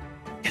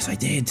 Yes, I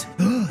did.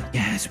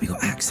 Yes, we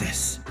got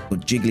access.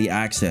 Got jiggly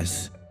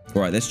access.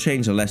 All right, let's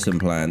change the lesson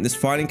plan. This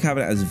filing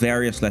cabinet has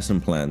various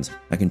lesson plans.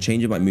 I can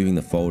change it by moving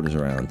the folders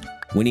around.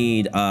 We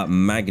need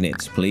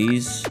magnets,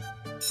 please.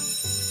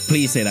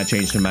 Please say that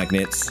changed to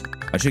magnets.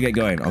 I should get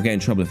going. I'll get in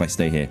trouble if I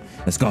stay here.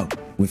 Let's go.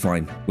 We're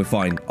fine. We're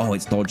fine. Oh,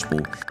 it's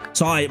dodgeball.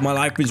 Sorry, my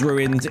life is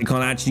ruined. It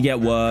can't actually get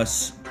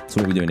worse.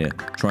 So what are we doing here?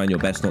 Trying your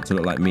best not to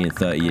look like me in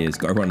 30 years.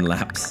 Go run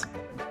laps.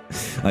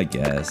 I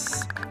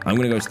guess. I'm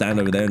going to go stand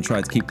over there and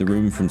try to keep the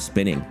room from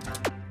spinning.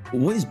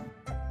 What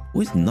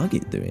is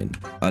Nugget doing?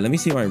 Let me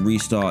see if I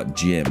restart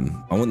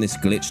gym. I want this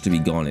glitch to be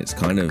gone. It's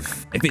kind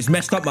of... If it's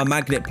messed up my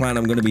magnet plan,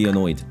 I'm going to be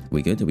annoyed. Are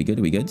we good? Are we good?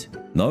 Are we good?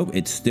 No,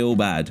 it's still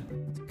bad.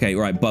 Okay,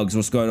 right, Bugs,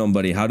 what's going on,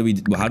 buddy? How do we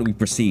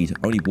proceed?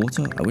 Only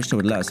water? I wish they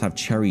would let us have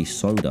cherry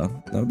soda.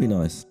 That would be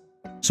nice.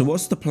 So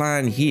what's the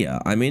plan here?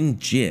 I'm in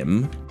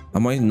gym.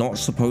 Am I not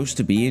supposed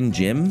to be in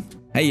gym?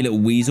 Hey, you little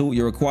weasel,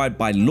 you're required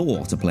by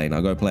law to play. Now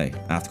go play.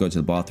 I have to go to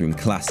the bathroom.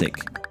 Classic.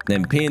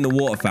 Then pee in the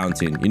water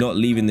fountain. You're not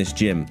leaving this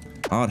gym.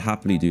 I'd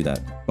happily do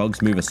that.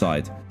 Bugs, move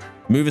aside.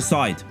 Move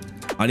aside.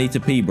 I need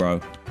to pee,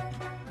 bro.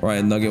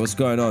 Right, Nugget, what's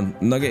going on?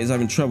 Nugget is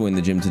having trouble in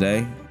the gym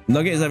today.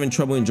 Nugget is having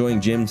trouble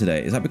enjoying gym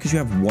today. Is that because you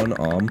have one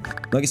arm?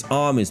 Nugget's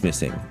arm is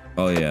missing.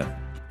 Oh, yeah.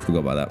 Forgot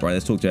about that. Right,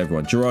 let's talk to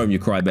everyone. Jerome, you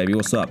crybaby.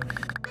 What's up?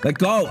 Let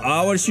go.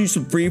 I want to shoot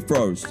some free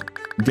throws.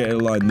 Get in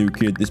line, new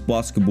kid. This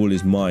basketball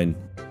is mine.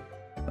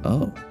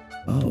 Oh.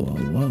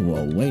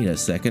 Whoa. Wait a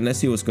second. Let's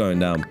see what's going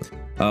down.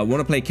 Want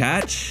to play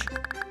catch?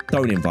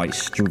 Don't invite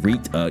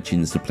street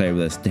urchins to play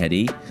with us,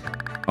 Teddy.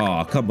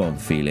 Oh, come on,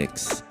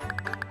 Felix.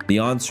 The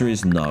answer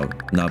is no.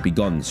 Now be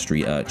gone,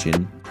 street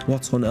urchin.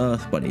 What on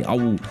earth, buddy? I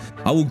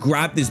will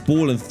grab this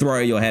ball and throw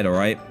it at your head, all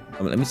right?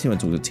 Let me see if I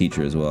talk to the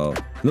teacher as well.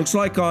 Looks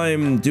like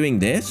I'm doing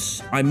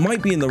this. I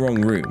might be in the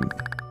wrong room.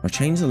 I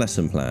changed the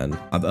lesson plan.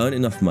 I've earned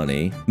enough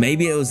money.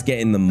 Maybe it was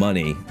getting the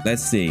money.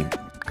 Let's see.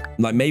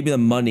 Like maybe the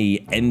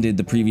money ended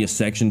the previous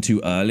section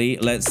too early.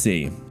 Let's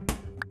see.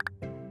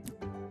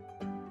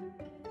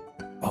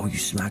 Oh, you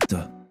smacked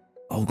her.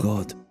 Oh,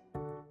 God.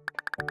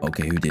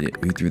 Okay, who did it?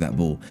 Who threw that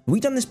ball? Have we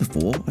done this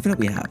before? I feel like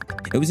we have.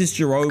 It was this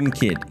Jerome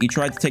kid. He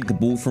tried to take the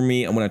ball from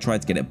me, and when I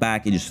tried to get it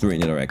back, he just threw it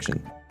in the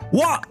direction.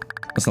 What?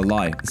 That's a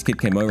lie. This kid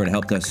came over and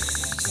helped us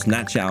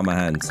snatch it out of my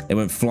hands. It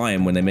went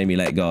flying when they made me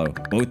let it go.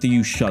 Both of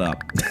you shut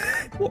up.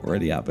 What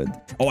really happened?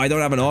 Oh, I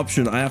don't have an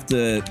option. I have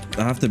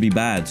to be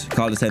bad.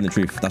 Can't just tell the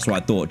truth. That's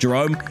what I thought.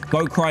 Jerome,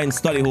 go cry in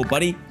study hall,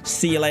 buddy.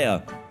 See you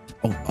later.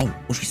 Oh,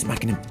 she's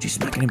smacking him. She's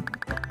smacking him.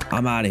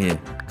 I'm out of here.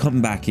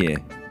 Come back here.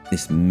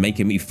 This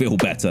making me feel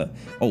better.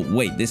 Oh,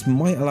 wait, this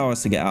might allow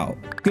us to get out.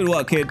 Good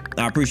work, kid.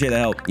 I appreciate the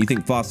help. You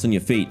think fast on your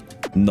feet.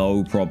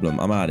 No problem.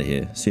 I'm out of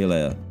here. See you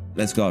later.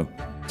 Let's go.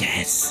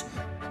 Yes.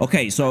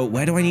 Okay, so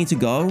where do I need to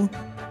go?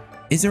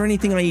 Is there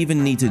anything I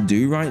even need to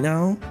do right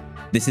now?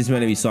 This is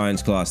meant to be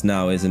science class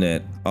now, isn't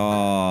it?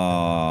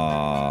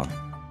 Ah,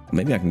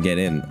 maybe I can get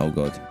in. Oh,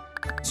 God.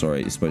 Sorry,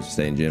 you're supposed to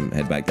stay in gym.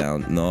 Head back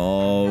down.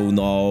 No.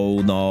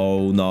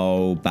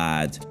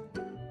 Bad.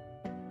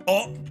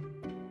 Oh,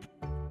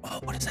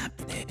 what is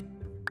happening?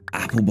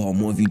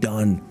 Applebomb, what have you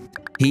done?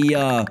 He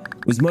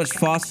was much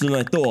faster than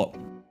I thought.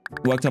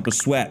 Worked up a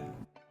sweat.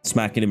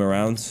 Smacking him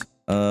around.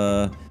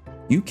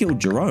 You killed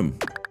Jerome.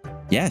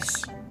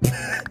 Yes.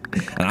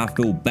 And I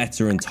feel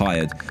better and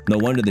tired. No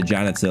wonder the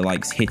janitor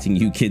likes hitting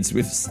you kids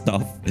with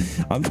stuff.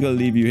 I'm just gonna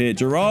leave you here.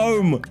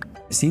 Jerome!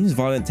 It seems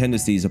violent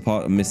tendencies are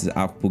part of Mrs.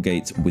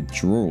 Applegate's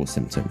withdrawal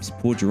symptoms.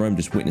 Poor Jerome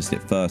just witnessed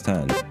it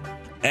firsthand.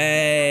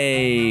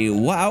 Hey,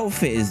 what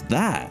outfit is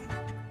that?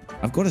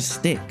 I've got a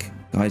stick.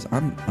 Guys,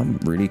 I'm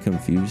really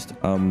confused.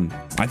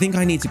 I think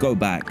I need to go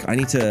back. I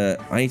need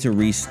to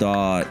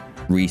restart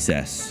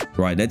recess.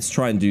 Right, let's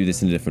try and do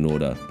this in a different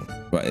order.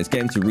 Right, let's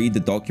get him to read the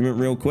document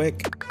real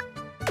quick.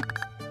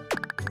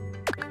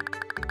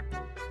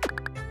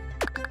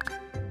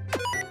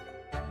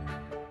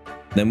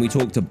 Then we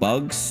talk to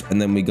Bugs, and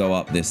then we go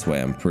up this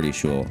way, I'm pretty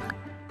sure.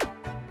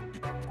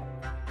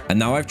 And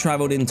now I've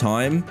traveled in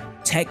time.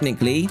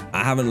 Technically,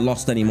 I haven't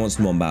lost any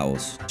Monstermon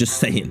battles. Just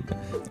saying.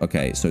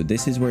 Okay, so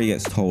this is where he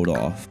gets told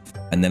off.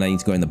 And then I need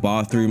to go in the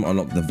bathroom,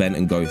 unlock the vent,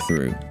 and go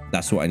through.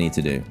 That's what I need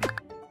to do.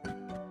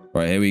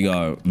 Right, here we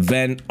go.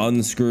 Vent,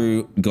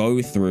 unscrew, go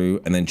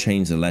through, and then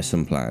change the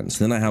lesson plan.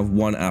 So then I have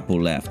 1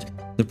 apple left.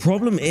 The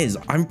problem is,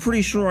 I'm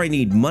pretty sure I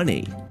need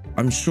money.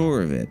 I'm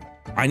sure of it.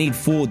 I need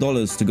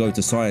 $4 to go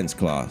to science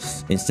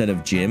class instead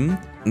of gym.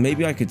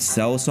 Maybe I could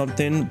sell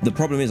something. The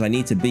problem is I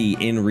need to be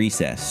in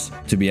recess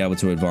to be able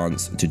to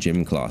advance to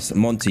gym class.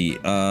 Monty,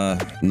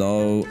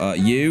 no,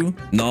 you,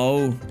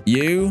 no,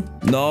 you,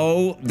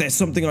 no. There's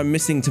something I'm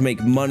missing to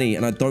make money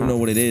and I don't know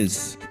what it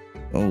is.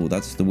 Oh,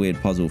 that's the weird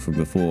puzzle from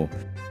before.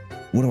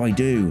 What do I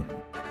do?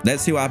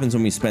 Let's see what happens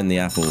when we spend the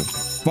apple.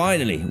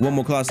 Finally, 1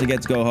 more class to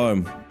get to go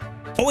home.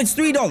 Oh, it's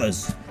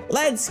 $3.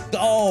 Let's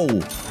go.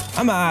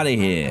 I'm out of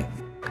here.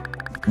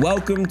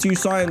 Welcome to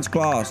science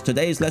class.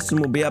 Today's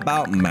lesson will be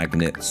about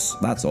magnets.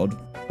 That's odd.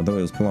 I thought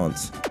it was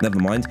plants. Never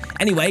mind.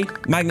 Anyway,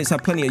 magnets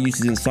have plenty of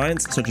uses in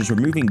science, such as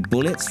removing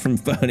bullets from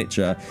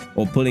furniture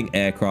or pulling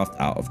aircraft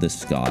out of the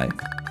sky.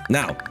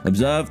 Now,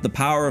 observe the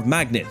power of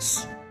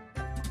magnets.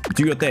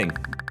 Do your thing.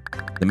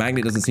 The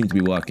magnet doesn't seem to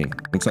be working.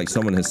 Looks like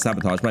someone has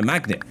sabotaged my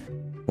magnet.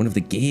 One of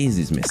the gears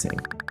is missing.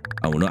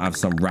 I will not have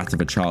some rat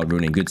of a child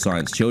ruining good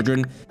science,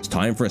 children. It's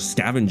time for a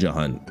scavenger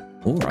hunt.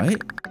 All right.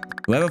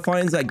 Whoever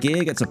finds that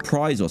gear gets a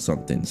prize or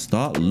something.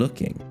 Start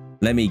looking.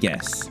 Let me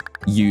guess.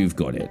 You've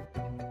got it.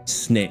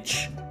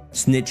 Snitch.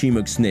 Snitchy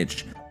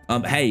McSnitch.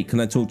 Hey, can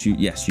I talk to you?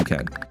 Yes, you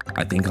can.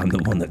 I think I'm the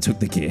one that took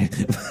the gear.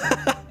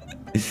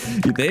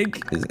 You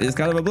think? It's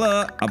kind of a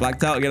blur. I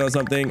blacked out again or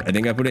something. I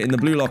think I put it in the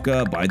blue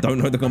locker, but I don't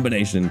know the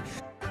combination.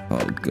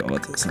 Oh,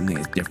 God. Something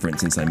is different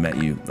since I met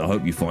you. I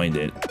hope you find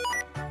it.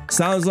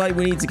 Sounds like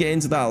we need to get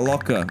into that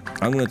locker.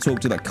 I'm going to talk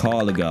to that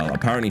Carla girl.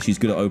 Apparently, she's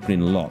good at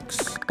opening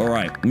locks. All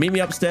right. Meet me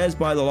upstairs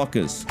by the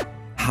lockers.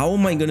 How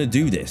am I going to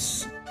do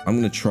this? I'm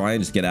going to try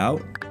and just get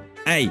out.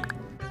 Hey,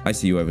 I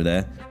see you over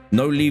there.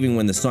 No leaving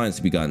when the science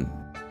to be done.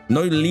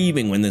 No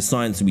leaving when the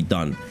science to be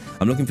done.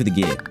 I'm looking for the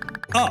gear.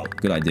 Oh,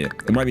 good idea.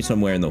 It might be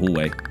somewhere in the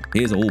hallway.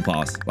 Here's a hall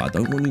pass, but I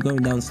don't want you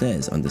going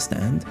downstairs.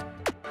 Understand?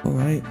 All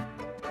right.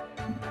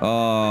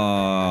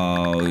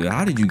 Oh,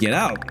 how did you get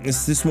out?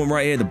 It's this one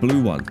right here, the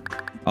blue one.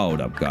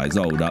 Hold up, guys.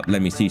 Hold up.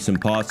 Let me see some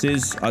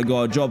passes. I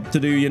got a job to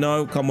do, you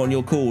know. Come on,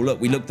 you're cool.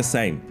 Look, we look the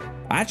same.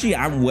 Actually,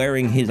 I'm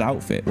wearing his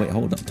outfit. Wait,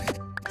 hold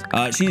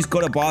up. She's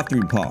got a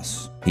bathroom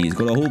pass. He's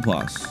got a hall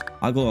pass.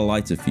 I got a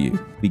lighter for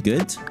you. We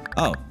good?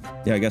 Oh,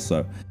 yeah, I guess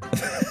so.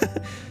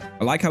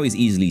 I like how he's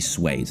easily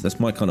swayed. That's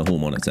my kind of hall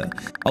monitor.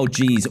 Oh,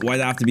 geez.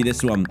 Why'd it have to be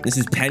this one? This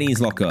is Penny's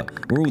locker.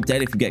 We're all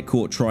dead if you get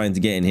caught trying to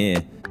get in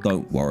here.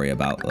 Don't worry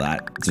about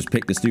that. Just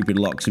pick the stupid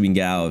lock so we can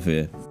get out of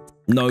here.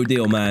 No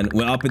deal, man.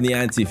 We're up in the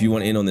ante if you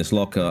want in on this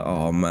locker.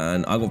 Oh,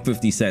 man. I got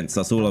 50 cents.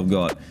 That's all I've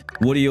got.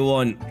 What do you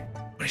want?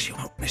 What does she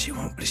want? What does she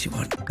want? What does she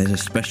want? There's a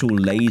special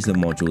laser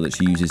module that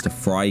she uses to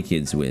fry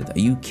kids with. Are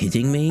you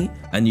kidding me?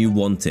 And you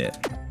want it?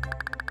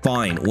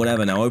 Fine.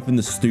 Whatever. Now open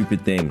the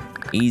stupid thing.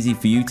 Easy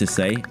for you to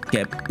say.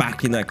 Get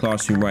back in that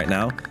classroom right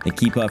now and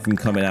keep her from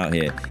coming out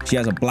here. She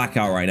has a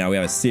blackout right now. We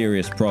have a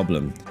serious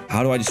problem.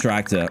 How do I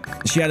distract her?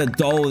 She had a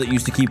doll that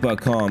used to keep her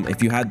calm.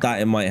 If you had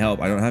that, it might help.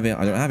 I don't have it.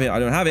 I don't have it. I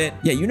don't have it.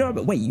 Yeah, you know,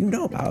 but wait, you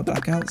know about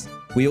blackouts?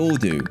 We all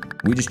do.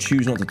 We just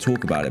choose not to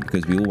talk about it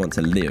because we all want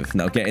to live.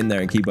 Now get in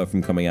there and keep her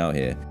from coming out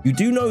here. You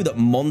do know that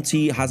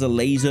Monty has a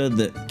laser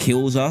that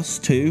kills us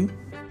too?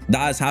 That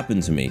has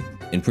happened to me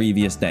in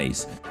previous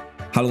days.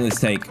 How long does this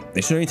take?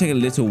 It should only take a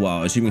little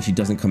while, assuming she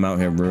doesn't come out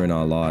here and ruin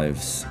our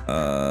lives.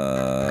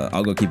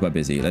 I'll go keep her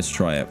busy. Let's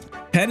try it.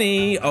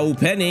 Penny, oh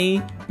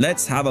Penny,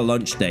 let's have a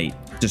lunch date.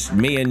 Just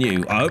me and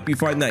you. I hope you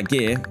find that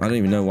gear. I don't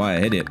even know why I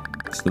hit it.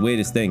 It's the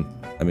weirdest thing.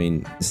 I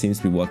mean, it seems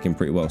to be working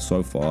pretty well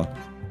so far.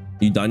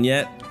 You done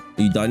yet?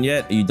 Are you done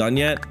yet? Are you done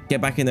yet?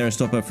 Get back in there and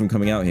stop her from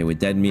coming out here. We're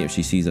dead meat if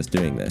she sees us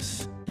doing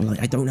this. Well,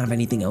 like, I don't have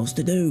anything else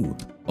to do.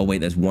 Oh, wait,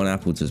 there's 1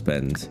 apple to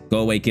spend. Go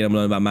away, kid. I'm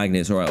learning about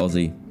magnets. All right,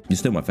 Ozzy. You're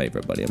still my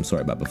favorite, buddy. I'm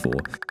sorry about before.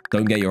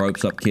 Don't get your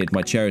hopes up, kid.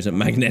 My chair isn't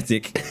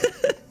magnetic.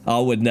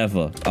 I'll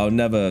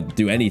never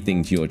do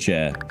anything to your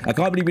chair. I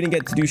can't believe we didn't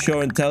get to do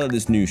show and tell at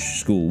this new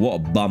school. What a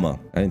bummer.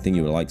 I didn't think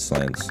you would like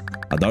science.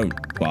 I don't,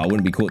 but I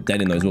wouldn't be caught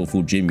dead in those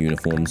awful gym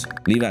uniforms.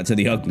 Leave that to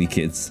the ugly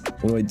kids.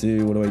 What do I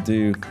do? What do I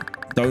do?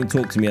 Don't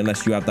talk to me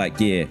unless you have that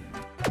gear.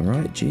 All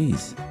right,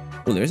 jeez.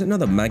 Well, there's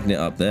another magnet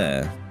up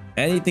there.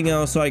 Anything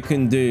else I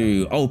can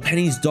do? Oh,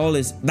 Penny's doll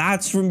is...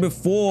 That's from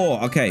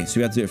before. Okay, so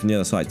we have to do it from the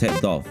other side. Take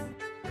the doll.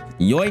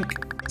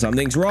 Yoink.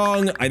 Something's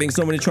wrong. I think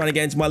someone is trying to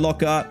get into my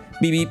locker.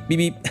 Beep, beep, beep,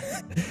 beep.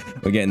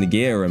 We're getting the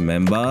gear,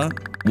 remember?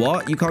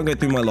 What? You can't go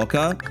through my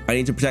locker? I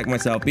need to protect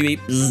myself. Beep,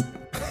 beep.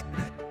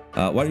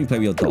 Why don't you play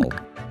with your doll?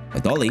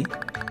 A dolly?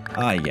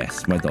 Ah,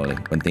 yes, my dolly.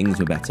 When things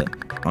were better.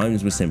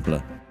 Times were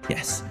simpler.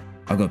 Yes.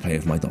 I'll go play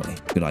with my dolly.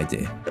 Good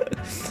idea.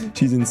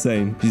 She's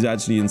insane. She's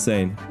actually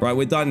insane. Right,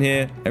 we're done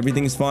here.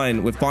 Everything's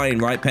fine. We're fine,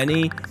 right,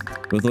 Penny?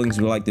 We thought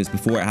things were like this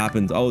before it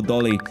happened. Oh,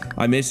 Dolly,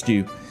 I missed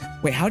you.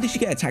 Wait, how did she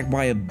get attacked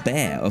by a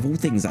bear? Of all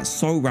things, that's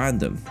so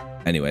random.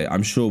 Anyway,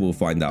 I'm sure we'll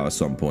find out at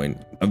some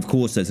point. Of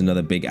course, there's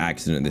another big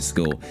accident at this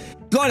school.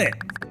 Got it!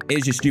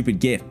 Here's your stupid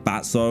gift,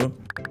 Batso.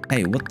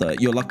 Hey, what the?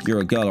 You're lucky you're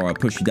a girl or I'll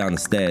push you down the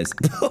stairs.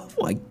 Oh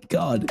my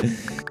God.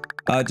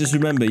 Just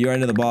remember, your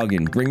end of the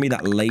bargain. Bring me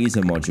that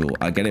laser module.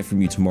 I'll get it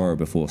from you tomorrow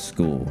before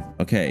school.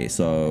 Okay,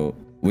 so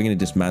we're going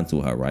to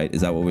dismantle her, right?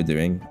 Is that what we're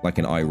doing? Like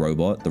an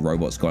iRobot? The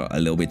robot's got a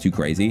little bit too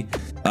crazy.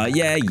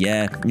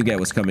 Yeah. You get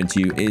what's coming to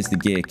you. Is the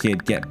gear,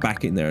 kid. Get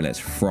back in there and let's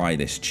fry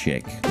this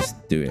chick. Let's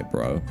do it,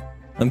 bro.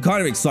 I'm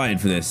kind of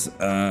excited for this.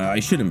 I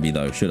shouldn't be,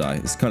 though, should I?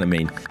 It's kind of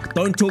mean.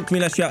 Don't talk to me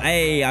unless you have...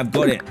 Hey, I've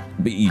got it.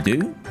 But you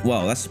do?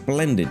 Well, that's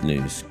splendid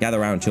news.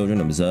 Gather around,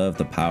 children. Observe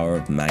the power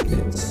of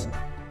magnets.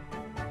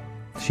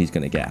 She's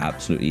going to get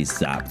absolutely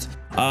zapped.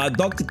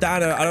 Dr.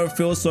 Dana, I don't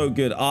feel so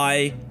good. Oh,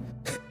 I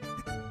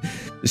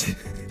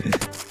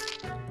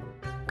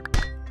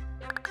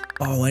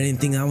didn't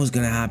think that was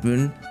going to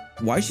happen.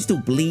 Why is she still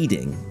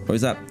bleeding? Or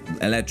is that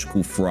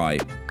electrical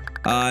fright?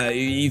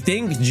 You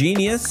think?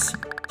 Genius?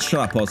 Shut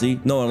up, Ozzy.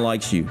 No one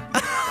likes you.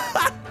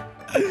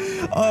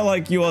 I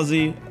like you,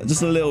 Ozzy.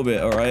 Just a little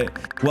bit, all right?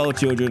 Well,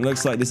 children,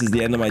 looks like this is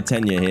the end of my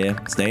tenure here.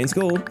 Stay in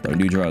school. Don't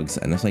do drugs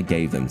unless I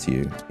gave them to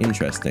you.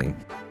 Interesting.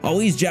 Oh,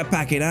 he's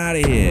jetpacking out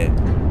of here.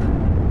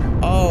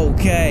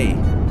 Okay.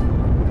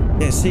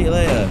 Yeah, see you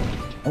later.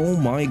 Oh,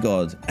 my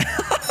God.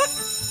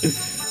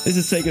 This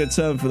is taking a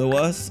turn for the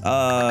worse.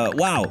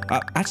 Wow.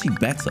 Actually,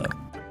 better.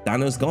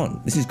 Dano's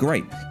gone. This is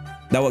great.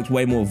 That worked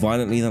way more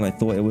violently than I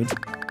thought it would.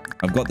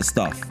 I've got the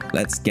stuff.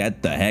 Let's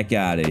get the heck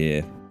out of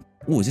here.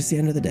 Oh, is this the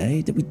end of the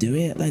day? Did we do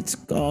it? Let's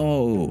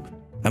go.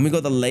 And we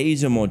got the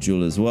laser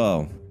module as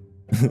well.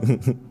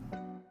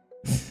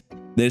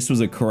 This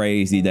was a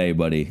crazy day,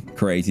 buddy.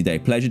 Crazy day.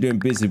 Pleasure doing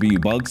business with you,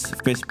 Bugs.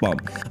 Fist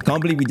bump. I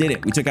can't believe we did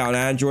it. We took out an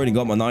android and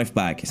got my knife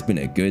back. It's been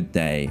a good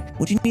day.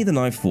 What do you need the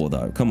knife for,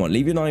 though? Come on,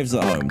 leave your knives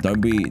at home.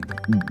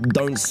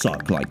 Don't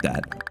suck like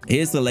that.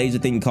 Here's the laser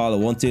thing Carla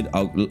wanted.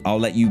 I'll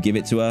let you give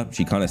it to her.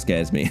 She kind of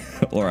scares me.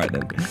 All right,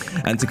 then.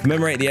 And to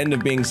commemorate the end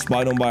of being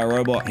spied on by a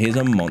robot, here's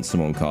a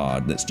Monstermon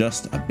card that's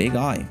just a big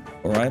eye.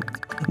 All right?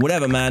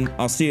 Whatever, man.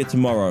 I'll see you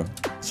tomorrow.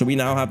 So we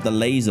now have the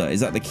laser.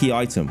 Is that the key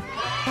item?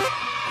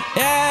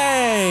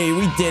 Yay!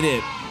 We did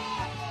it.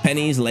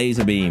 Penny's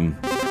laser beam.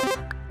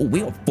 Oh,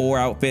 we got 4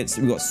 outfits.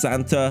 We got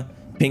Santa,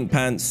 pink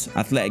pants,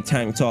 athletic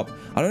tank top.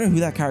 I don't know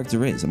who that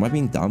character is. Am I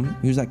being dumb?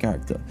 Who's that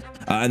character?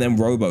 And then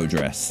Robo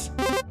dress.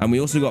 And we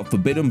also got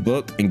Forbidden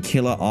Book and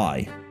Killer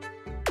Eye.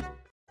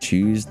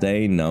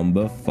 Tuesday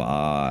number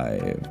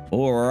 5.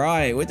 All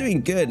right, we're doing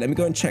good. Let me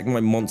go and check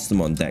my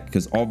Monstermon deck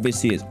because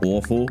obviously it's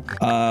awful.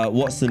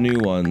 What's the new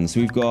ones?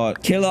 We've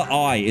got Killer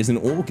Eye is an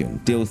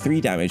organ. Deal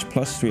 3 damage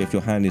plus 3 if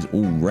your hand is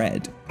all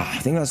red. I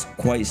think that's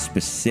quite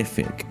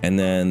specific. And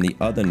then the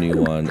other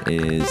new one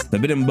is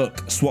Forbidden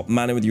Book. Swap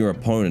mana with your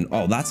opponent.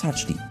 Oh, that's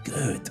actually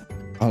good.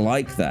 I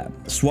like that.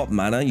 Swap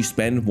mana, you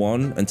spend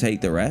 1 and take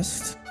the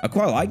rest. I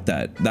quite like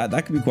that.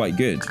 That could be quite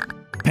good.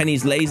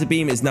 Penny's laser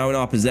beam is now in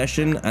our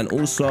possession, and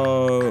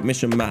also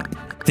mission map.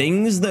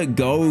 Things that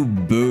go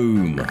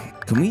boom.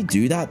 Can we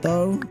do that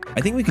though?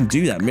 I think we can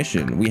do that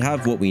mission. We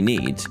have what we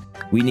need.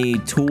 We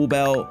need tool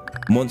belt,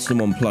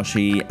 Monstermon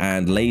plushie,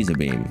 and laser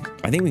beam.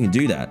 I think we can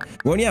do that.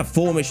 We only have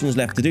 4 missions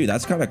left to do.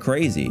 That's kind of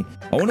crazy.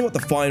 I wonder what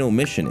the final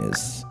mission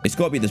is. It's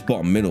got to be this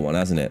bottom middle one,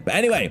 hasn't it? But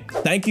anyway,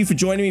 thank you for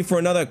joining me for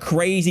another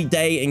crazy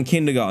day in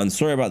kindergarten.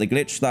 Sorry about the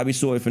glitch. That'll be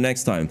sorted for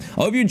next time.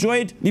 I hope you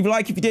enjoyed. Leave a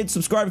like if you did.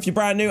 Subscribe if you're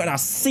brand new, and I'll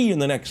see you in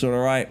the next one. All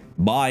right.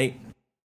 Bye.